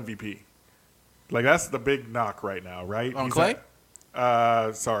Finals MVP, like, that's the big knock right now, right? On Klay?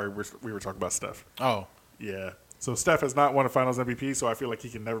 Sorry, we were talking about Steph. Oh, yeah. So Steph has not won a Finals MVP, so I feel like he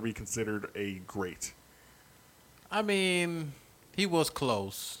can never be considered a great. I mean, he was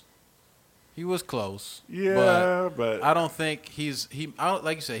close. Yeah, but I don't think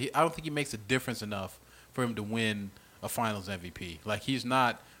like you said, I don't think he makes a difference enough for him to win a Finals MVP. Like, he's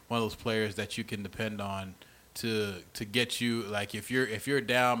not one of those players that you can depend on to get you, like, if you're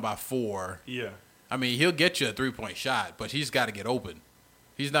down by 4. Yeah. I mean, he'll get you a 3-point shot, but he's got to get open.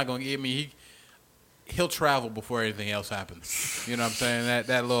 He's not going to. I mean, he'll travel before anything else happens. You know what I'm saying?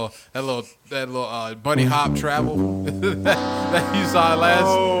 That little bunny hop travel that you saw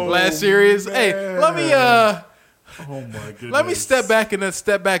last series. Man. Hey, let me Oh my goodness. let me step back and then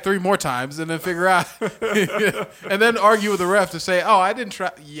step back 3 more times and then figure out and then argue with the ref to say, "Oh, I didn't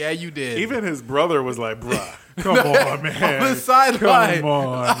try." Yeah, you did. Even his brother was like, "Bruh, come on, man." On the sideline. Come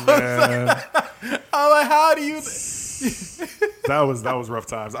on, man. I'm like, how do you? That was rough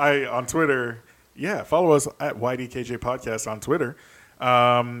times. On Twitter, follow us at YDKJ Podcast on Twitter.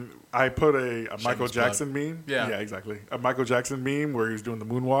 I put a Michael Jackson meme. Yeah, exactly. A Michael Jackson meme where he was doing the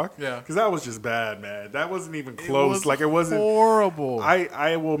moonwalk. Yeah, because that was just bad, man. That wasn't even close. It wasn't horrible.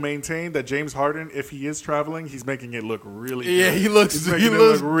 I will maintain that James Harden, if he is traveling, he's making it look really good. Yeah, he looks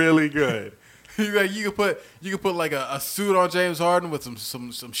really good. You could put like a suit on James Harden with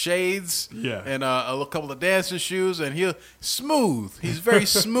some shades, and a couple of dancing shoes, and he's smooth. He's very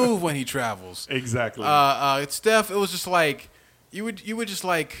smooth when he travels. Exactly. Steph, it was just like you would just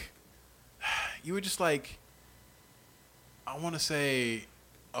like I want to say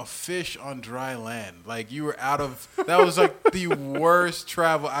a fish on dry land. Like, you were out of that was like the worst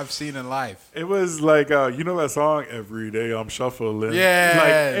travel I've seen in life. It was like you know that song, "Every Day I'm Shuffling." Yeah,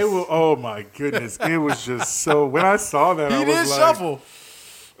 like, it was. Oh my goodness, it was just so. When I saw that, I was like, shuffle.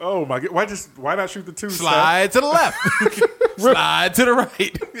 Oh my god! Why not shoot the 2? Slide to the left, slide to the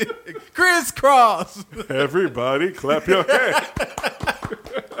right, crisscross. Everybody, clap your hands.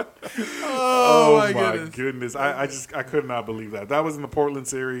 Oh my goodness! I could not believe that. That was in the Portland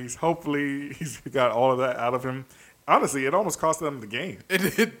series. Hopefully, he's got all of that out of him. Honestly, it almost cost them the game.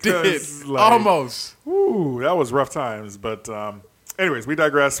 It did. Almost. Ooh, that was rough times. But anyways, we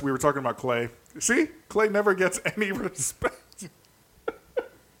digress. We were talking about Klay. See, Klay never gets any respect.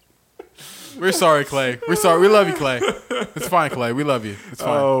 We're sorry, Klay. We're sorry. We love you, Klay. It's fine, Klay. We love you. It's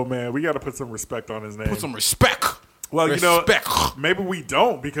fine. Oh man, we got to put some respect on his name. Put some respect. Well, maybe we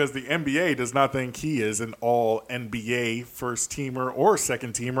don't, because the NBA does not think he is an all NBA first teamer or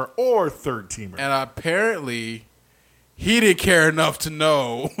second teamer or third teamer. And apparently, he didn't care enough to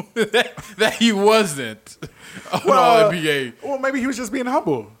know that he wasn't an all NBA. Well, maybe he was just being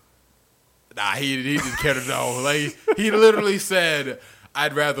humble. Nah, he didn't care to know. Like, he literally said,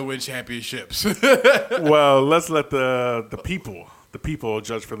 "I'd rather win championships." Well, let's let the people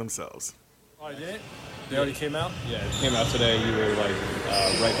judge for themselves. Oh, I did? They already came out? Yeah, it came out today. You were like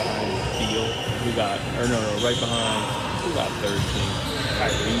right behind Beal. Right behind. Who got third team?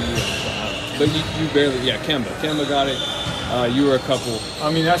 Kyrie. But you barely. Yeah, Kemba. Kemba got it. You were a couple.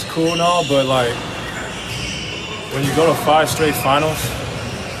 I mean, that's cool and all, but like when you go to 5 straight finals,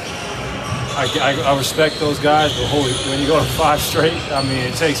 I respect those guys. But when you go to 5 straight, I mean,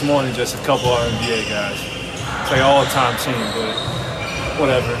 it takes more than just a couple of NBA guys. It's like an all-time team, but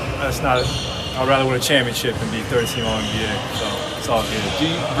whatever. That's not. I'd rather win a championship than be third team All-NBA. So it's all good. Do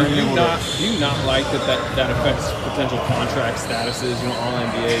you not like that affects potential contract statuses, all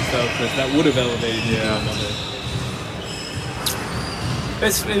NBA stuff, because that would have elevated you to another.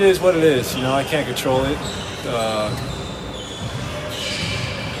 It is what it is. I can't control it.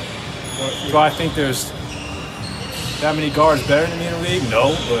 Do I think there's that many guards better than me in the league?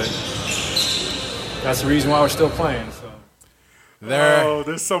 No, but that's the reason why we're still playing. So.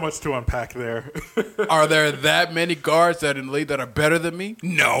 There's so much to unpack there. Are there that many guards that in the league that are better than me?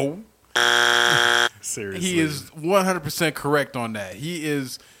 No. Seriously. He is 100% correct on that. He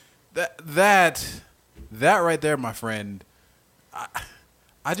is that right there, my friend.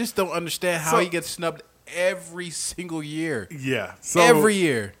 I just don't understand how he gets snubbed every single year. Yeah. So every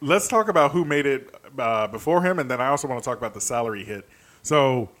year. Let's talk about who made it before him, and then I also want to talk about the salary hit.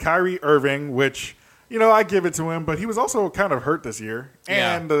 So Kyrie Irving, which, I give it to him, but he was also kind of hurt this year.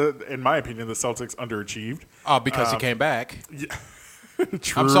 And in my opinion, the Celtics underachieved. Oh, because he came back. Yeah.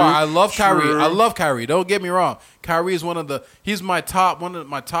 True, I'm sorry. I love Kyrie. I love Kyrie. Don't get me wrong. Kyrie is one of my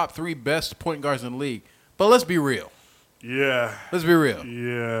top 3 best point guards in the league. But let's be real. Yeah. Let's be real.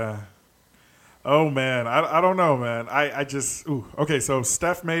 Yeah. Oh, man. I don't know, man. I just – okay, so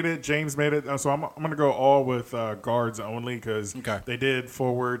Steph made it. James made it. So I'm going to go all with guards only because they did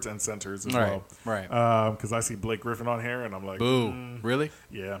forwards and centers as well. Right. Because I see Blake Griffin on here, and I'm like – boo. Really?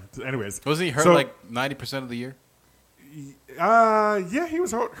 Yeah. Anyways. Wasn't he hurt 90% of the year? Yeah, he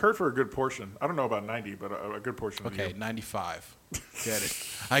was hurt for a good portion. I don't know about 90, but a good portion of the year. Okay, 95. Get it.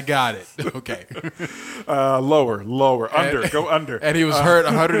 I got it. Okay. Lower, under, go under. And he was hurt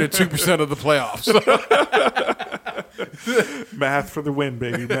 102% of the playoffs. Math for the win,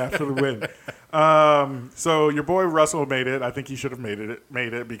 baby. Math for the win. So your boy Russell made it. I think he should have made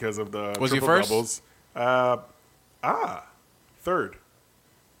it because of the Was he first? Doubles. Third.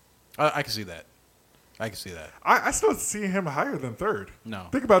 I can see that. I still see him higher than third. No.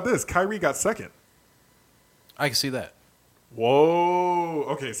 Think about this. Kyrie got second. I can see that. Whoa.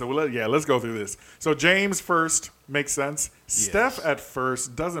 Okay, so let's go through this. So James first makes sense. Yes. Steph at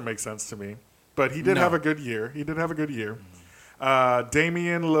first doesn't make sense to me, but he did have a good year. Damian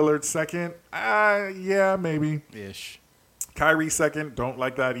Lillard second. Yeah, maybe. Ish. Kyrie second. Don't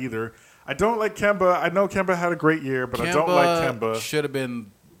like that either. I don't like Kemba. I know Kemba had a great year, but I don't like Kemba. Should have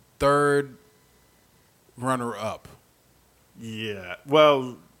been third runner-up. Yeah.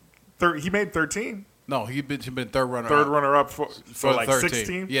 Well, he made 13. No, he'd been third runner-up. Third runner-up for like 16?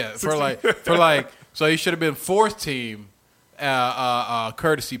 Team. Yeah, 16? for like so he should have been fourth team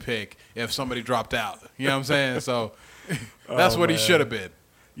courtesy pick if somebody dropped out. You know what I'm saying? So that's what he should have been.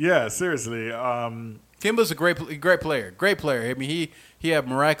 Yeah, seriously. Kemba's a great player. Great player. I mean, he had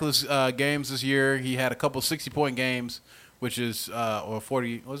miraculous games this year. He had a couple 60-point games. Which is, or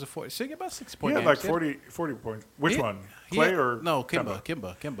 40, was it 40? Should he get about 60-point games? Yeah, like 40 points. Which one? Clay or no, Kemba.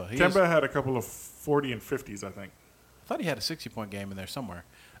 Kemba. Kemba had a couple of 40 and 50s, I think. I thought he had a 60-point game in there somewhere.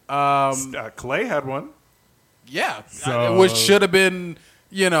 Clay had one. Yeah, which should have been,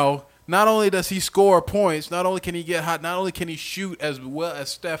 not only does he score points, not only can he get hot, not only can he shoot as well as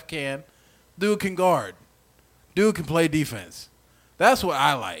Steph can, dude can guard. Dude can play defense. That's what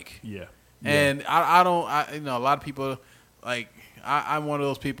I like. Yeah. And I don't, a lot of people... Like, I'm one of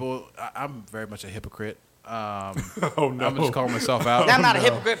those people. I'm very much a hypocrite. Oh, no. I'm just calling myself out. I'm not a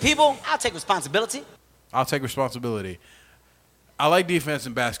hypocrite. People, I'll take responsibility. I like defense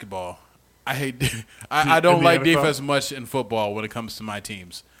in basketball. I don't like defense much in football when it comes to my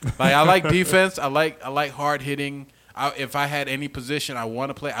teams. Like, I like defense. I like hard hitting. If I had any position I want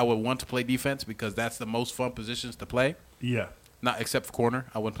to play, I would want to play defense because that's the most fun positions to play. Yeah. Not except for corner.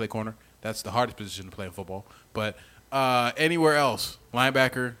 I wouldn't play corner. That's the hardest position to play in football. But anywhere else,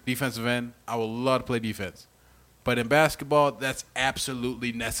 linebacker, defensive end, I would love to play defense. But in basketball, that's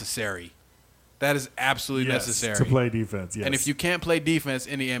absolutely necessary. That is absolutely necessary. To play defense, yes. And if you can't play defense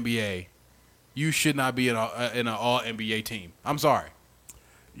in the NBA, you should not be in an all-NBA team. I'm sorry.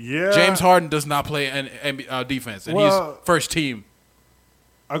 Yeah. James Harden does not play defense, and he's first team.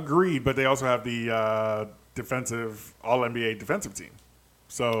 Agreed, but they also have the defensive all-NBA defensive team.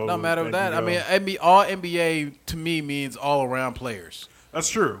 So no matter that. I mean, all NBA to me means all around players. That's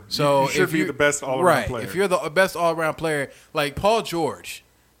true. So you should be the best all around player. If you're the best all around player, like Paul George,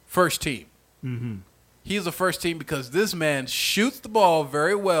 first team. Mm-hmm. He's the first team because this man shoots the ball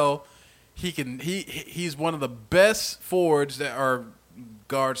very well. He's one of the best forwards that are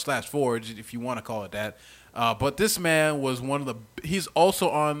guard/forwards, if you want to call it that. But this man was one of the. He's also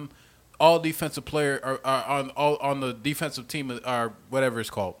on. All defensive player or on the defensive team or whatever it's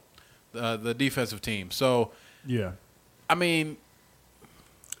called, the defensive team. So yeah, I mean,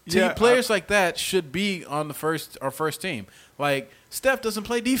 Players like that should be on our first team. Like, Steph doesn't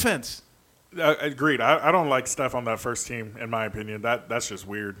play defense. Agreed. I don't like Steph on that first team, in my opinion. That's just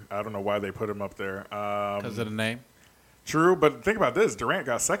weird. I don't know why they put him up there. Because of the name? True, but think about this. Durant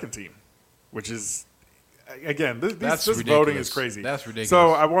got second team, which is, again, this voting is crazy. That's ridiculous.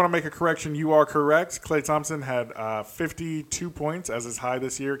 So I want to make a correction. You are correct. Klay Thompson had 52 points as his high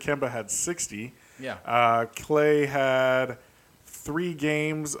this year. Kemba had 60. Yeah. Klay had 3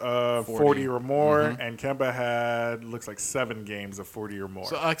 games of 40 or more, and Kemba had, looks like 7 games of 40 or more.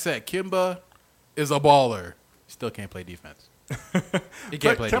 So, like I said, Kemba is a baller. Still can't play defense. He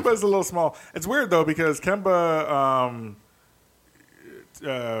can't play Kemba is a little small. It's weird, though, because Kemba,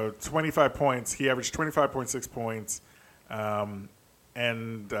 25 points. He averaged 25.6 points, and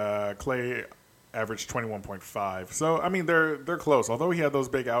Klay averaged 21.5. So, I mean, they're close. Although he had those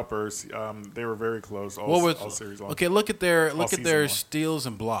big outbursts, they were very close all series long. Okay, look at their steals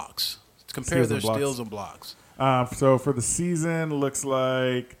and blocks. Compare their steals and blocks. So for the season, looks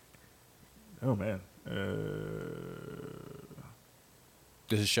like, oh man,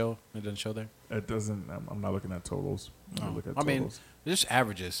 does it show? It doesn't show there. It doesn't. I'm not looking at totals. I mean, just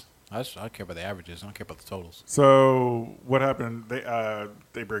averages. I care about the averages. I don't care about the totals. So what happened?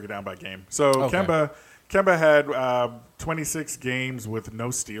 They break it down by game. So Okay. Kemba had 26 games with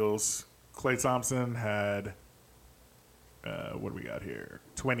no steals. Klay Thompson had what do we got here?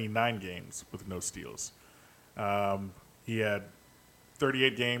 29 games with no steals. He had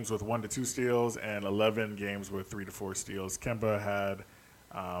 38 games with 1 to 2 steals and 11 games with 3 to 4 steals. Kemba had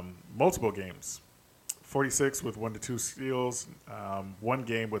multiple games. 46 with 1 to 2 steals, 1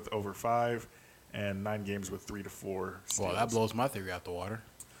 game with over 5, and 9 games with 3 to 4 steals. Well, that blows my theory out the water.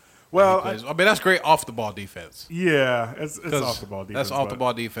 Well, I mean, that's great off the ball defense. Yeah, it's off the ball defense. That's off the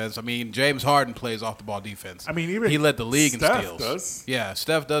ball defense. I mean, James Harden plays off the ball defense. I mean, even he led the league Steph in steals. Does. Yeah,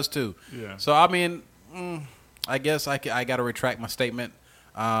 Steph does too. Yeah. So I mean, I guess I got to retract my statement.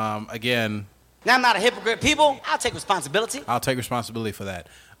 Again. Now I'm not a hypocrite. People, I'll take responsibility. I'll take responsibility for that.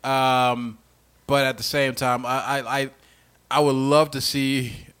 But at the same time, I would love to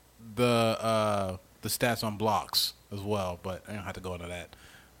see the stats on blocks as well, but I don't have to go into that.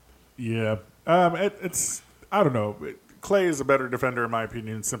 Yeah, it's I don't know. Klay is a better defender in my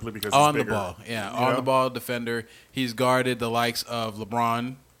opinion, simply because he's on bigger. The ball. Yeah, on the ball defender. He's guarded the likes of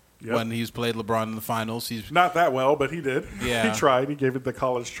LeBron when he's played LeBron in the finals. He's not that well, but he did. Yeah, he tried. He gave it the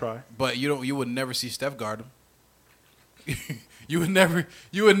college try. But you would never see Steph guard him. you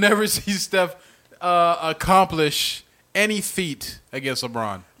would never see Steph accomplish any feat against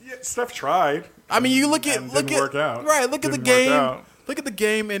LeBron. Yeah, Steph tried. I mean, you look at work out. Right. Look at the game. Look at the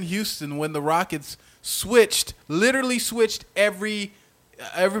game in Houston when the Rockets literally switched every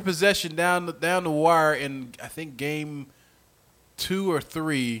possession down the wire in I think game 2 or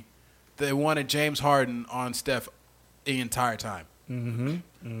 3. They wanted James Harden on Steph the entire time.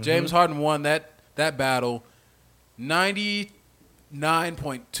 James Harden won that battle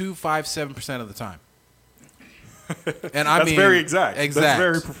 99.257% of the time. And I mean, very exact. Exact. That's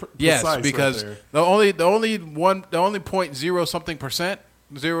very precise. Yes, because right the only 0.0 something percent,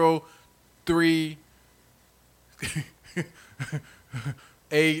 0.3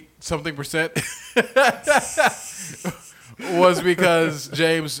 8 something percent was because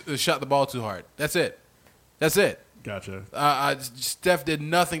James shot the ball too hard. That's it. Gotcha. Steph did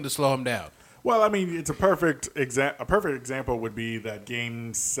nothing to slow him down. Well, I mean, it's a perfect example would be that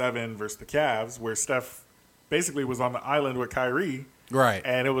Game 7 versus the Cavs, where Steph basically was on the island with Kyrie. Right.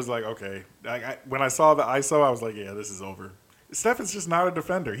 And it was like, okay. When I saw the ISO, I was like, yeah, this is over. Steph is just not a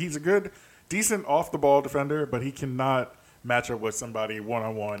defender. He's a good, decent off-the-ball defender, but he cannot match up with somebody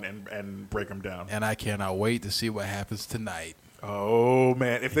one-on-one and break him down. And I cannot wait to see what happens tonight. Oh,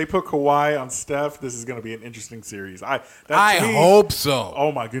 man. If they put Kawhi on Steph, this is going to be an interesting series. I hope so.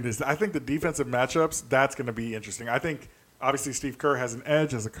 Oh, my goodness. I think the defensive matchups, that's going to be interesting. I think, obviously, Steve Kerr has an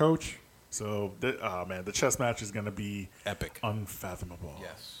edge as a coach. So, the chess match is going to be epic, unfathomable.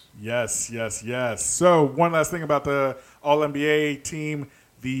 Yes. Yes. So, one last thing about the All-NBA team.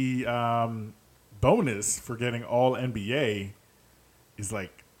 The bonus for getting All-NBA is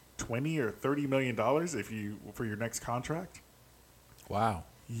like $20 or $30 million for your next contract. Wow.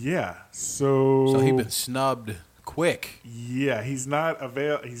 Yeah. So he's been snubbed quick. Yeah, he's not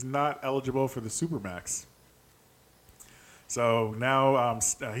eligible for the Supermax. So now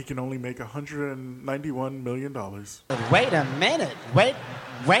he can only make $191 million. Wait a minute. Wait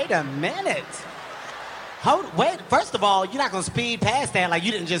a minute. First of all, you're not going to speed past that like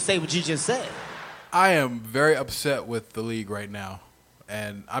you didn't just say what you just said. I am very upset with the league right now.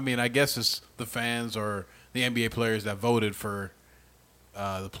 And, I mean, I guess it's the fans or the NBA players that voted for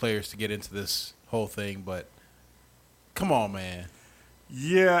the players to get into this whole thing, but come on, man.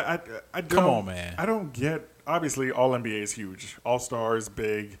 Yeah, I don't. Come on, man. I don't get. Obviously, all NBA is huge. All stars,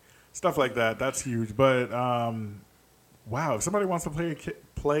 big stuff like that. That's huge. But wow, if somebody wants to pay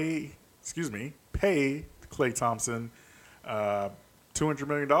Klay Thompson $200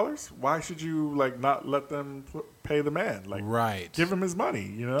 million, why should you not let them pay the man? Right. Give him his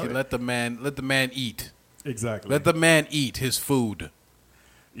money. Let the man eat. Exactly. Let the man eat his food.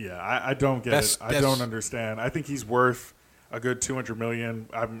 Yeah, I don't get it. I don't understand. I think he's worth a good $200 million,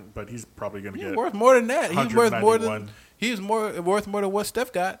 but he's probably going to get worth more than that. He's worth more than what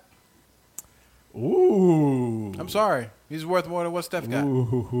Steph got. Ooh, I'm sorry. He's worth more than what Steph got.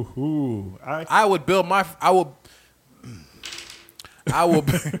 Ooh. I would build my. I will. I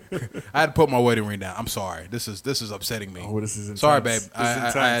had to put my wedding ring down. I'm sorry. This is upsetting me. Oh, this is intense. Sorry, babe. I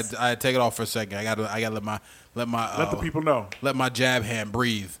had to take it off for a second. I got to let the people know. Let my jab hand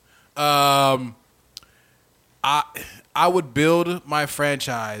breathe. I would build my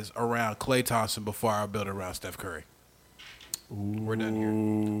franchise around Klay Thompson before I build it around Steph Curry. Ooh. We're done here.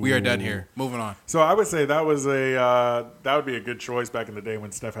 We are done here. Moving on. So I would say that would be a good choice back in the day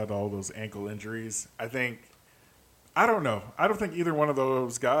when Steph had all those ankle injuries. I don't know. I don't think either one of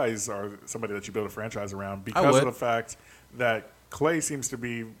those guys are somebody that you build a franchise around because of the fact that Klay seems to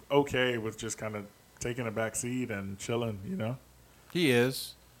be okay with just kind of taking a back seat and chilling, He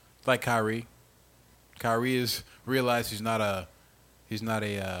is. Like Kyrie. Kyrie is realized he's not a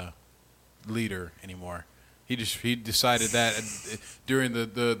leader anymore. He decided that during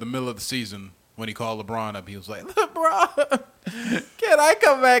the middle of the season when he called LeBron up, he was like, LeBron, can I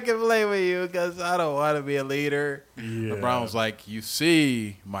come back and play with you? Because I don't want to be a leader. Yeah. LeBron was like, you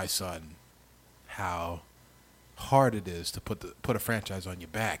see, my son, how hard it is to put a franchise on your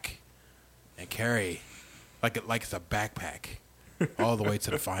back and carry like it's a backpack all the way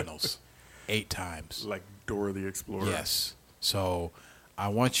to the finals 8 times. Like Dora the Explorer. Yes. So I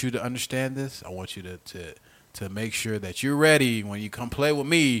want you to understand this. I want you to make sure that you're ready when you come play with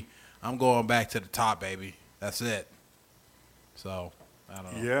me. I'm going back to the top, baby. That's it. So, I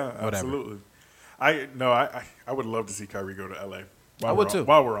don't know. Yeah, whatever. Absolutely. I would love to see Kyrie go to L.A. I would too.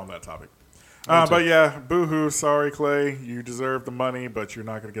 While we're on that topic. But yeah, boo-hoo. Sorry, Klay. You deserve the money, but you're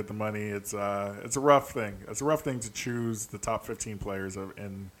not going to get the money. It's a rough thing. It's a rough thing to choose the top 15 players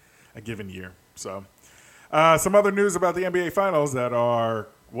in a given year. So, some other news about the NBA Finals that are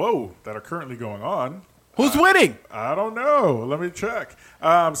currently going on. Who's winning? I don't know. Let me check.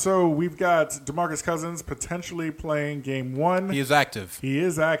 So we've got DeMarcus Cousins potentially playing Game 1. He is active.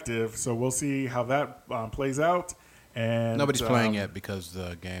 So we'll see how that plays out. And nobody's playing yet because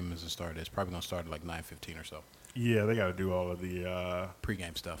the game isn't started. It's probably going to start at like 9:15 or so. Yeah, they got to do all of the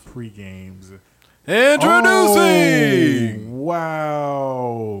pregame stuff. Pre-games. Introducing! Oh,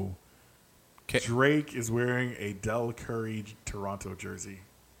 wow. Drake is wearing a Del Curry Toronto jersey.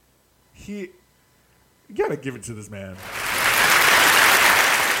 You got to give it to this man.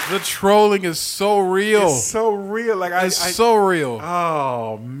 The trolling is so real. It's so real. It's so real.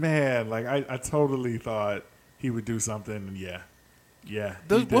 Oh, man. I totally thought he would do something. And yeah.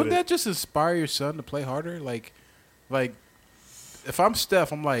 Wouldn't that just inspire your son to play harder? Like, if I'm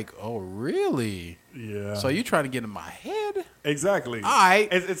Steph, I'm like, oh, really? Yeah. So you trying to get in my head? Exactly. All right.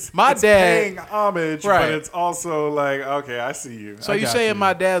 It's dad paying homage, right. But it's also like, okay, I see you. So you saying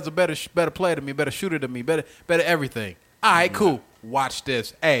my dad's a better player than me, better shooter than me, better everything. All right, cool. Watch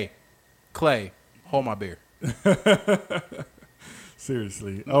this. Hey, Klay, hold my beer.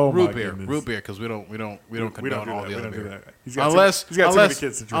 Seriously. Oh, my goodness. Root beer, because we don't condone all the other beer. He's got too many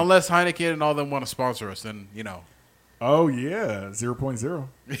kids to drink. Unless Heineken and all them want to sponsor us, then Oh, yeah. 0.0.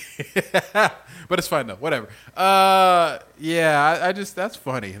 But it's fine, though. Whatever. Yeah, that's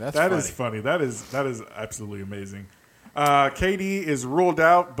funny. That is funny. That is absolutely amazing. KD is ruled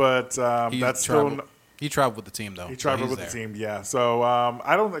out, but that's still... He traveled with the team, though. He traveled with the team, yeah. So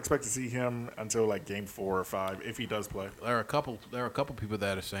I don't expect to see him until like Game 4 or 5 if he does play. There are a couple people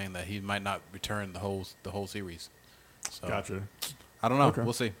that are saying that he might not return the whole series. So, gotcha. I don't know. Okay.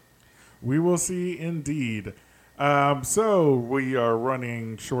 We'll see. We will see, indeed. So we are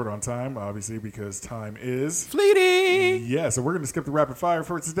running short on time, obviously, because time is fleeting. Yeah, so we're going to skip the rapid fire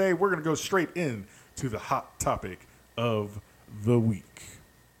for today. We're going to go straight in to the hot topic of the week.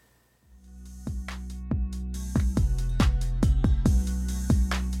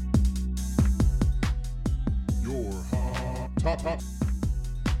 Your hot topic.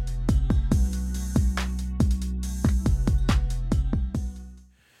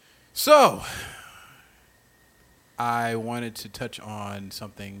 So, I wanted to touch on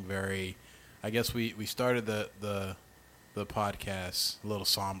something very. I guess we started the the podcast a little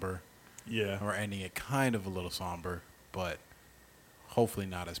somber. Yeah. We're ending it kind of a little somber, but hopefully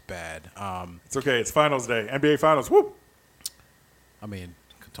not as bad. It's okay. It's finals day. NBA Finals. Woo! I mean,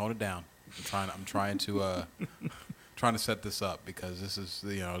 tone it down. I'm trying to set this up because this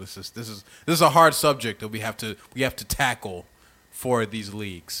is a hard subject that we have to tackle for these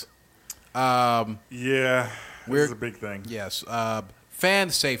leagues. Yeah, this is a big thing. Yes, fan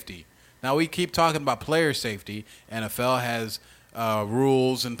safety. Now we keep talking about player safety. NFL has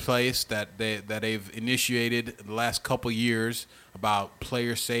rules in place that they've initiated the last couple years about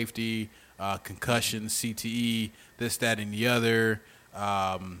player safety, concussion, CTE, this, that, and the other.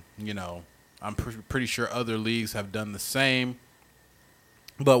 I'm pretty sure other leagues have done the same.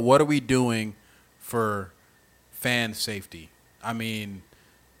 But what are we doing for fan safety? I mean,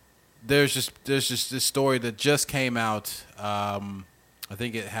 there's just this story that just came out. I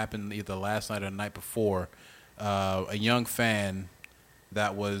think it happened either last night or the night before. A young fan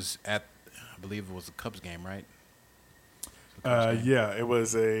that was at, I believe it was a Cubs game, right? Yeah, it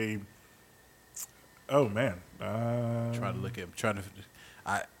was a. Oh man! Trying to look at him. Cubs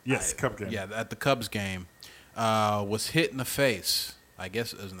game. Yeah, at the Cubs game, was hit in the face. I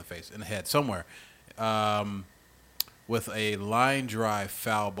guess it was in the face, in the head, somewhere, with a line drive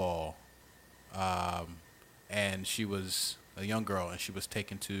foul ball, and she was a young girl, and she was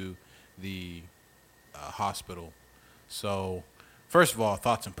taken to the hospital. So, first of all,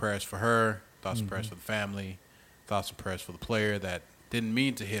 thoughts and prayers for her. Thoughts and prayers for the family. Thoughts and prayers for the player that didn't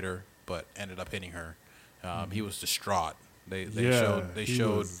mean to hit her, but ended up hitting her. He was distraught. They showed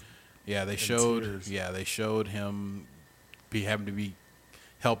him having to be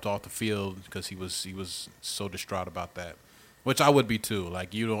helped off the field because he was so distraught about that, which I would be too.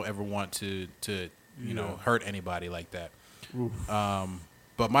 Like, you don't ever want to hurt anybody like that.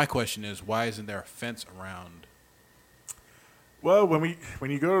 But my question is, why isn't there a fence around? Well, when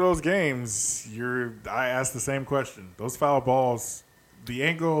you go to those games, I ask the same question. Those foul balls, the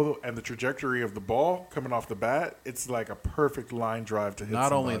angle and the trajectory of the ball coming off the bat, it's like a perfect line drive to hit Not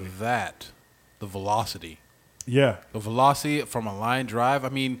somebody. only that, the velocity. Yeah. The velocity from a line drive. I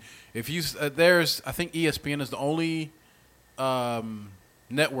mean, if you I think ESPN is the only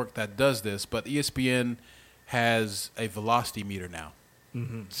network that does this, but ESPN has a velocity meter now.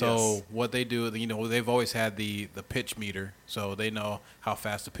 Mm-hmm. So what they do, they've always had the pitch meter, so they know how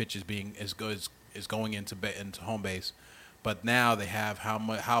fast the pitch is going into home base. But now they have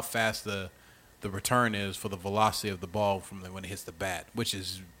how fast the return is for the velocity of the ball from when it hits the bat, which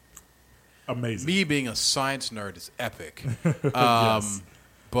is amazing. Me being a science nerd is epic. Yes.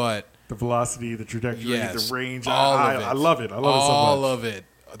 But the velocity, the trajectory, the range, I love it. I love it so much. All of it,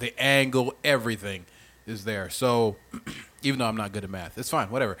 the angle, everything is there. So even though I'm not good at math, it's fine.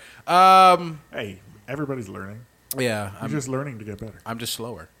 Whatever. Hey, everybody's learning. Yeah, I'm just learning to get better. I'm just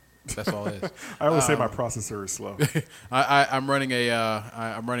slower. That's all it is. I always say my processor is slow. I'm running an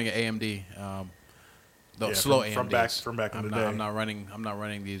AMD. Slow AMDs. From back in the day. I'm not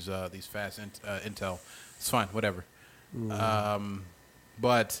running these fast Intel. It's fine. Whatever.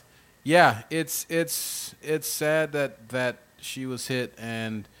 But yeah, it's sad that she was hit,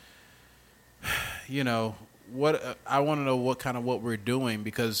 and what I want to know what we're doing,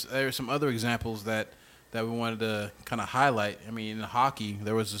 because there are some other examples that we wanted to kind of highlight. I mean, in hockey,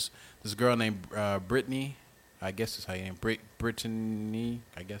 there was this girl named Brittany. I guess that's how you name Brittany.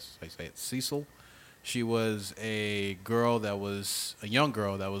 I guess I say it. Cecil. She was a young girl that was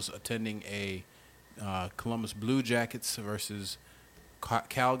attending a Columbus Blue Jackets versus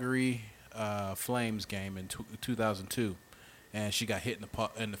Calgary Flames game in 2002, and she got hit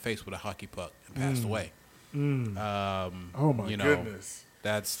in the face with a hockey puck and passed away. Oh my goodness!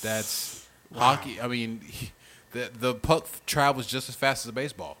 That's hockey. I mean, the puck travels just as fast as a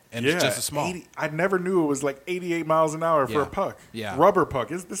baseball, and it's just as small. I never knew it was like 88 miles an hour for a puck. Yeah, rubber puck.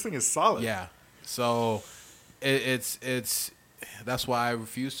 This thing is solid. Yeah, so it's that's why I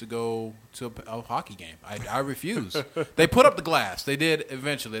refuse to go to a hockey game. I refuse. They put up the glass. They did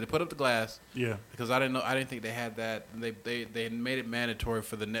eventually. They put up the glass. Yeah. Because I didn't think they had that. They made it mandatory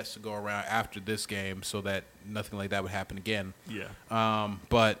for the nets to go around after this game so that nothing like that would happen again. Yeah.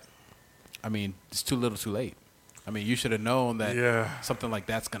 But I mean, it's too little, too late. I mean, you should have known that something like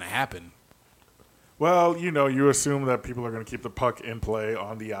that's going to happen. Well, you assume that people are going to keep the puck in play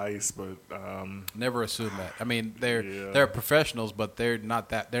on the ice, but never assume that. I mean, they're professionals, but they're not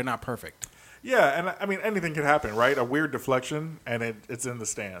perfect. Yeah, and I mean, anything could happen, right? A weird deflection, and it's in the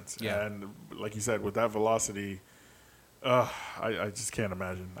stands. Yeah. And like you said, with that velocity, I just can't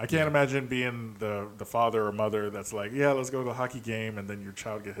imagine. I can't imagine being the father or mother that's like, yeah, let's go to the hockey game, and then your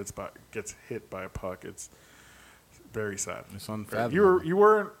child gets hit by a puck. It's Very sad. It's unfathomable. You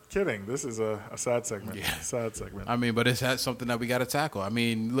weren't kidding. This is a sad segment. Yeah. Sad segment. I mean, but it's something that we got to tackle. I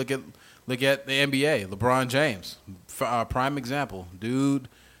mean, look at the NBA. LeBron James, prime example. Dude,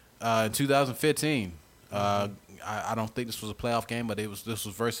 in 2015, I don't think this was a playoff game, but this was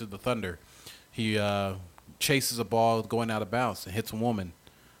versus the Thunder. He chases a ball going out of bounds and hits a woman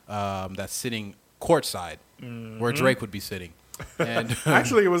that's sitting courtside, where Drake would be sitting. And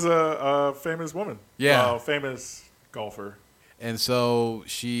actually, it was a famous woman. Yeah, famous golfer. And so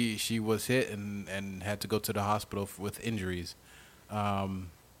she was hit and had to go to the hospital with injuries.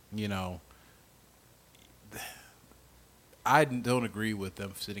 You know, I don't agree with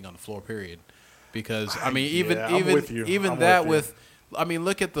them sitting on the floor. Period. Because I mean, even I mean,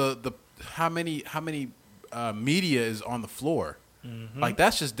 look at the how many media is on the floor. Like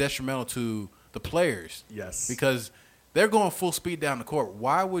that's just detrimental to the players. Yes. Because they're going full speed down the court.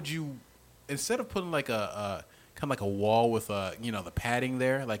 Why would you, instead of putting like a kind of like a wall with the padding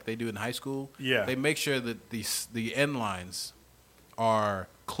there, like they do in high school? Yeah. They make sure that the end lines are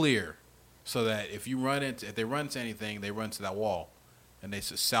clear, so that if they run into anything, they run to that wall, and they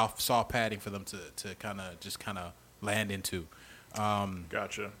soft padding for them to kind of land into.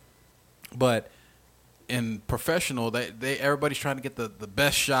 Gotcha. But in professional, everybody's trying to get the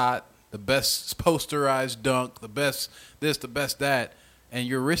best shot, the best posterized dunk, the best this, the best that, and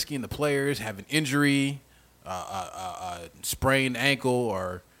you're risking the players having injury, sprained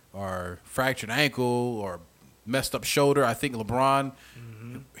ankle or fractured ankle or messed up shoulder. I think LeBron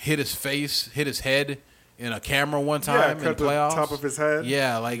hit his head in a camera one time in the playoffs. The top of his head.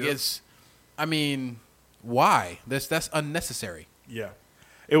 Yeah, it's. I mean, why? That's unnecessary. Yeah,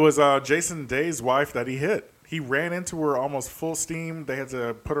 it was Jason Day's wife that he hit. He ran into her almost full steam. They had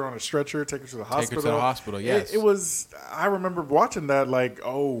to put her on a stretcher, take her to the hospital. Yes. It was. I remember watching that. Like,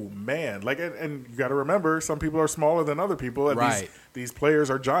 oh man! Like, and you got to remember, some people are smaller than other people. And right. These players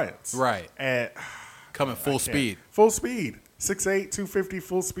are giants. Right. And coming full speed. Full speed. 6'8", 250,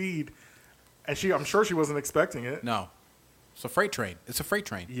 full speed. And I'm sure she wasn't expecting it. No. It's a freight train.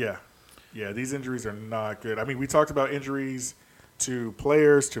 Yeah. Yeah. These injuries are not good. I mean, we talked about injuries to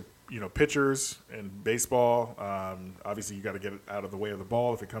players, to pitchers in baseball. Obviously, you got to get it out of the way of the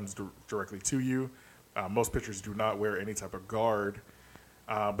ball if it comes directly to you. Most pitchers do not wear any type of guard.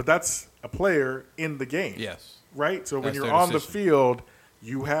 But that's a player in the game. Yes. Right? So when you're on the field,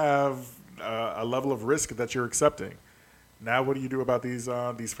 you have a level of risk that you're accepting. Now, what do you do about these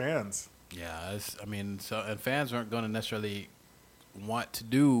fans? Yeah. And fans aren't going to necessarily want to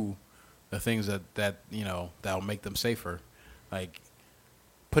do the things that will make them safer. Like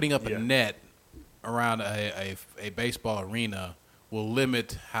putting up a net around a baseball arena will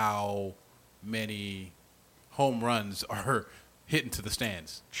limit how many home runs are hit into the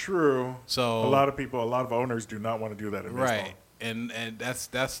stands. True. So a lot of owners do not want to do that in baseball. Right. And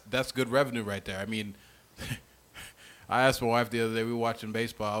that's good revenue right there. I mean, I asked my wife the other day, we were watching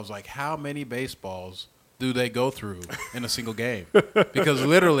baseball, I was like, how many baseballs do they go through in a single game? Because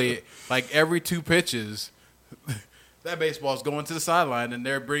literally, like every 2 pitches, that baseball's going to the sideline, and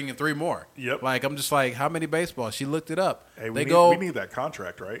they're bringing 3 more. Yep. Like, I'm just like, how many baseballs? She looked it up. Hey, we need that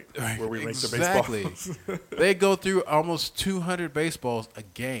contract, right? Where we make the baseballs. They go through almost 200 baseballs a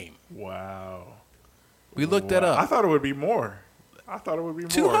game. Wow. We looked that up. I thought it would be more.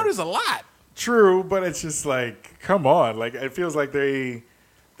 200 is a lot. True, but it's just like, come on. Like, it feels like they're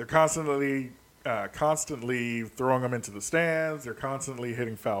constantly throwing them into the stands. They're constantly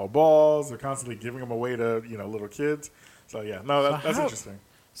hitting foul balls. They're constantly giving them away to little kids. So yeah, no, that's interesting.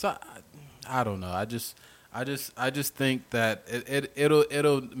 So I don't know. I just think that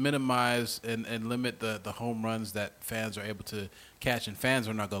it'll minimize and limit the home runs that fans are able to catch, and fans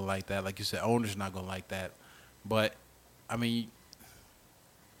are not going to like that. Like you said, owners are not going to like that. But I mean,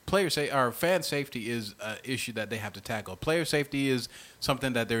 fan safety is an issue that they have to tackle. Player safety is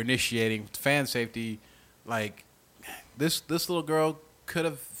something that they're initiating. Fan safety, like this little girl could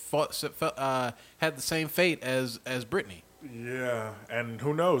have had the same fate as Brittany. Yeah, and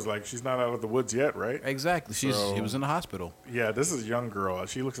who knows? Like, she's not out of the woods yet, right? Exactly. She was in the hospital. Yeah, this is a young girl.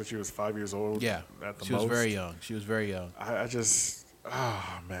 She looks like she was 5 years old. Yeah, at the she was very young. She was very young. I just,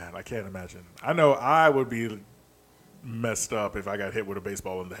 oh man, I can't imagine. I know I would be messed up if I got hit with a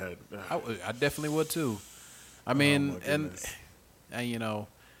baseball in the head. I definitely would too. I mean, and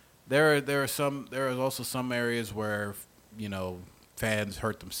there are also some areas where fans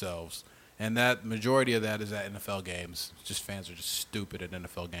hurt themselves, and that majority of that is at NFL games. Just fans are just stupid at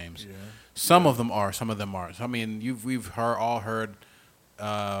NFL games. Yeah. Some of them are, some of them aren't. I mean, we've all heard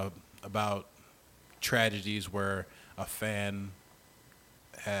about tragedies where a fan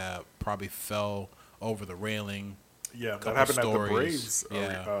probably fell over the railing Yeah, that happened at the Braves.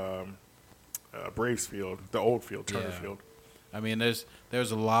 Braves field, the old field, Turner Field. I mean, there's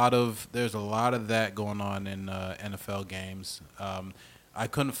a lot of that going on in NFL games. I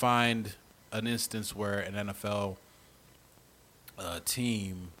couldn't find an instance where an NFL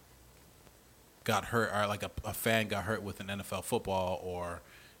team got hurt, or like a fan got hurt with an NFL football, or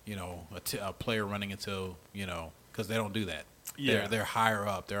a player running into because they don't do that. Yeah, they're higher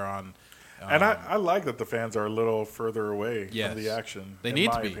up. They're on. And I like that the fans are a little further away from the action. They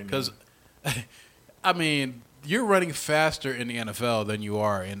need to be because, I mean, you're running faster in the NFL than you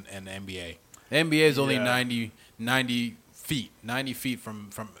are in the NBA. The NBA is only 90 feet from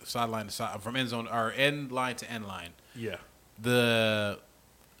sideline to side, from end zone or end line to end line. Yeah. The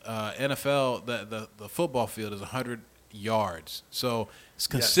NFL, the football field is 100 yards, so it's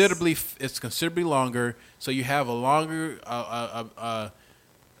considerably longer. So you have a longer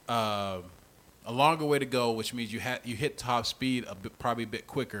way to go, which means you hit top speed probably a bit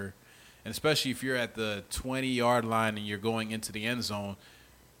quicker, and especially if you're at the 20-yard line and you're going into the end zone,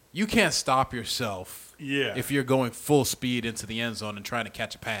 you can't stop yourself. Yeah. If you're going full speed into the end zone and trying to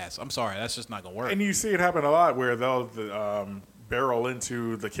catch a pass, I'm sorry, that's just not gonna work. And you see it happen a lot where they'll barrel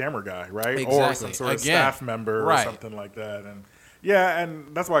into the camera guy, right? Exactly. Or some sort of staff member or something like that. And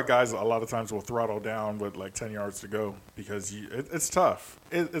and that's why guys a lot of times will throttle down with like 10 yards to go because it's tough.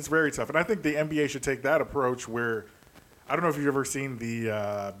 It's very tough. And I think the NBA should take that approach where, I don't know if you've ever seen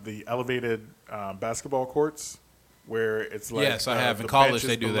the elevated basketball courts where it's like yes, I have. In college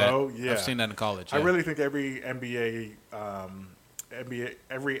they do below. that. Yeah. I've seen that in college. Yeah. I really think every NBA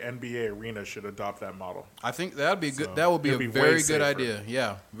arena should adopt that model. I think that would be good. That would be a very good idea.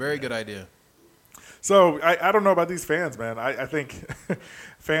 Yeah, very good idea. So I don't know about these fans, man. I think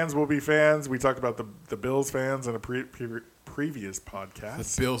fans will be fans. We talked about the Bills fans in a previous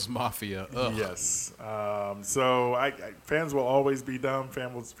podcast. The Bills Mafia. Ugh. Yes. So fans will always be dumb.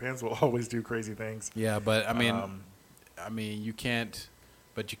 Fans will always do crazy things. Yeah, but I mean, you can't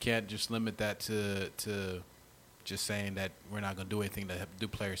just limit that to just saying that we're not going to do anything to do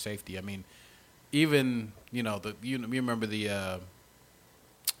player safety. I mean, even you remember the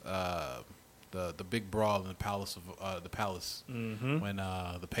big brawl in the Palace when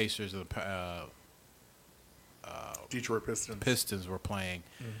the Pacers and the Detroit Pistons were playing,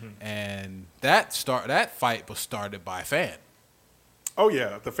 and that fight was started by a fan. Oh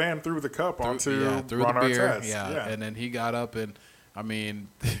yeah, the fan threw the cup onto Ron Artest. Yeah, and then he got up, and I mean,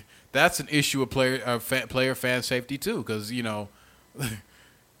 that's an issue of player fan safety too, because Ron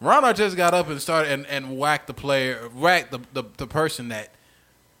Artest got up and started and whacked the person that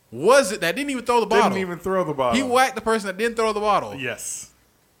didn't even throw the bottle. Didn't even throw the bottle. He whacked the person that didn't throw the bottle. Yes.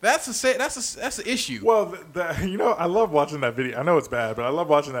 That's an issue. Well, I love watching that video. I know it's bad, but I love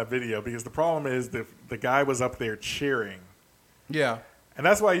watching that video because the problem is the guy was up there cheering. Yeah. And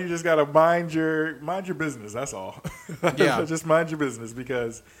that's why you just got to mind your business. That's all. Yeah. Just mind your business,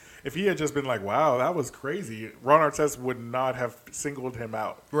 because if he had just been like, wow, that was crazy, Ron Artest would not have singled him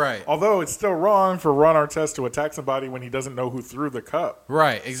out. Right. Although it's still wrong for Ron Artest to attack somebody when he doesn't know who threw the cup.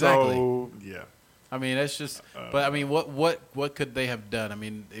 Right, exactly. So, yeah. I mean, that's just but I mean, what could they have done? I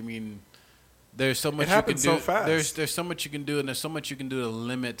mean there's so much you can do. So fast. There's so much you can do, and there's so much you can do to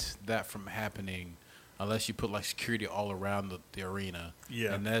limit that from happening, unless you put like security all around the arena.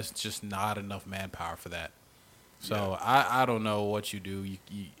 Yeah. And there's just not enough manpower for that. So I don't know what you do.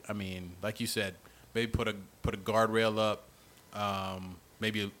 I mean, like you said, maybe put a guardrail up,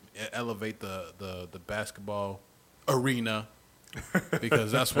 maybe elevate the basketball arena.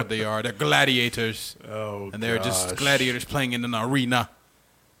 Because that's what they are. They're gladiators. And they're just gladiators playing in an arena.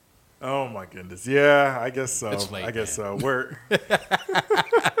 Oh my goodness. Yeah, I guess so. It's late, I guess so.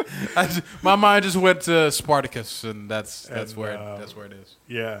 My mind just went to Spartacus, and that's where it is.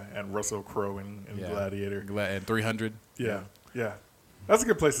 Yeah, and Russell Crowe in Gladiator. And 300. Yeah. That's a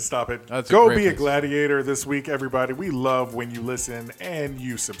good place to stop it. Go be a gladiator this week, everybody. We love when you listen and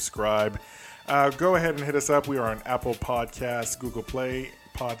you subscribe. Go ahead and hit us up. We are on Apple Podcasts, Google Play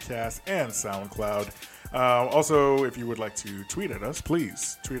Podcasts, and SoundCloud. Also, if you would like to tweet at us,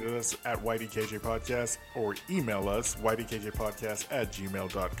 please tweet at us at YDKJ Podcast or email us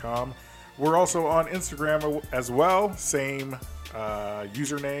ydkjpodcast@gmail.com. We're also on Instagram as well. Same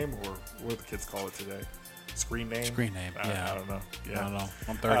username, or what do the kids call it today? Screen name? Yeah. I don't know. Yeah. I don't know.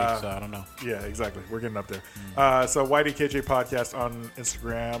 I'm 30, so I don't know. Yeah, exactly. We're getting up there. So YDKJ Podcast on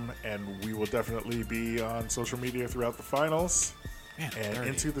Instagram, and we will definitely be on social media throughout the finals and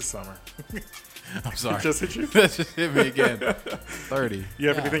into the summer. I'm sorry. It just hit you? That just hit me again. 30. You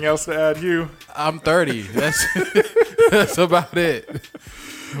have anything else to add, Hugh? I'm 30. That's about it.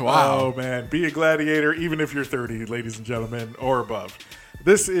 Wow. Oh, man. Be a gladiator, even if you're 30, ladies and gentlemen, or above.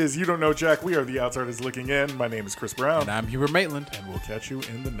 This is You Don't Know Jack. We are the Outsiders Looking In. My name is Chris Brown. And I'm Hubert Maitland. And we'll catch you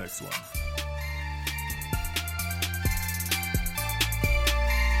in the next one.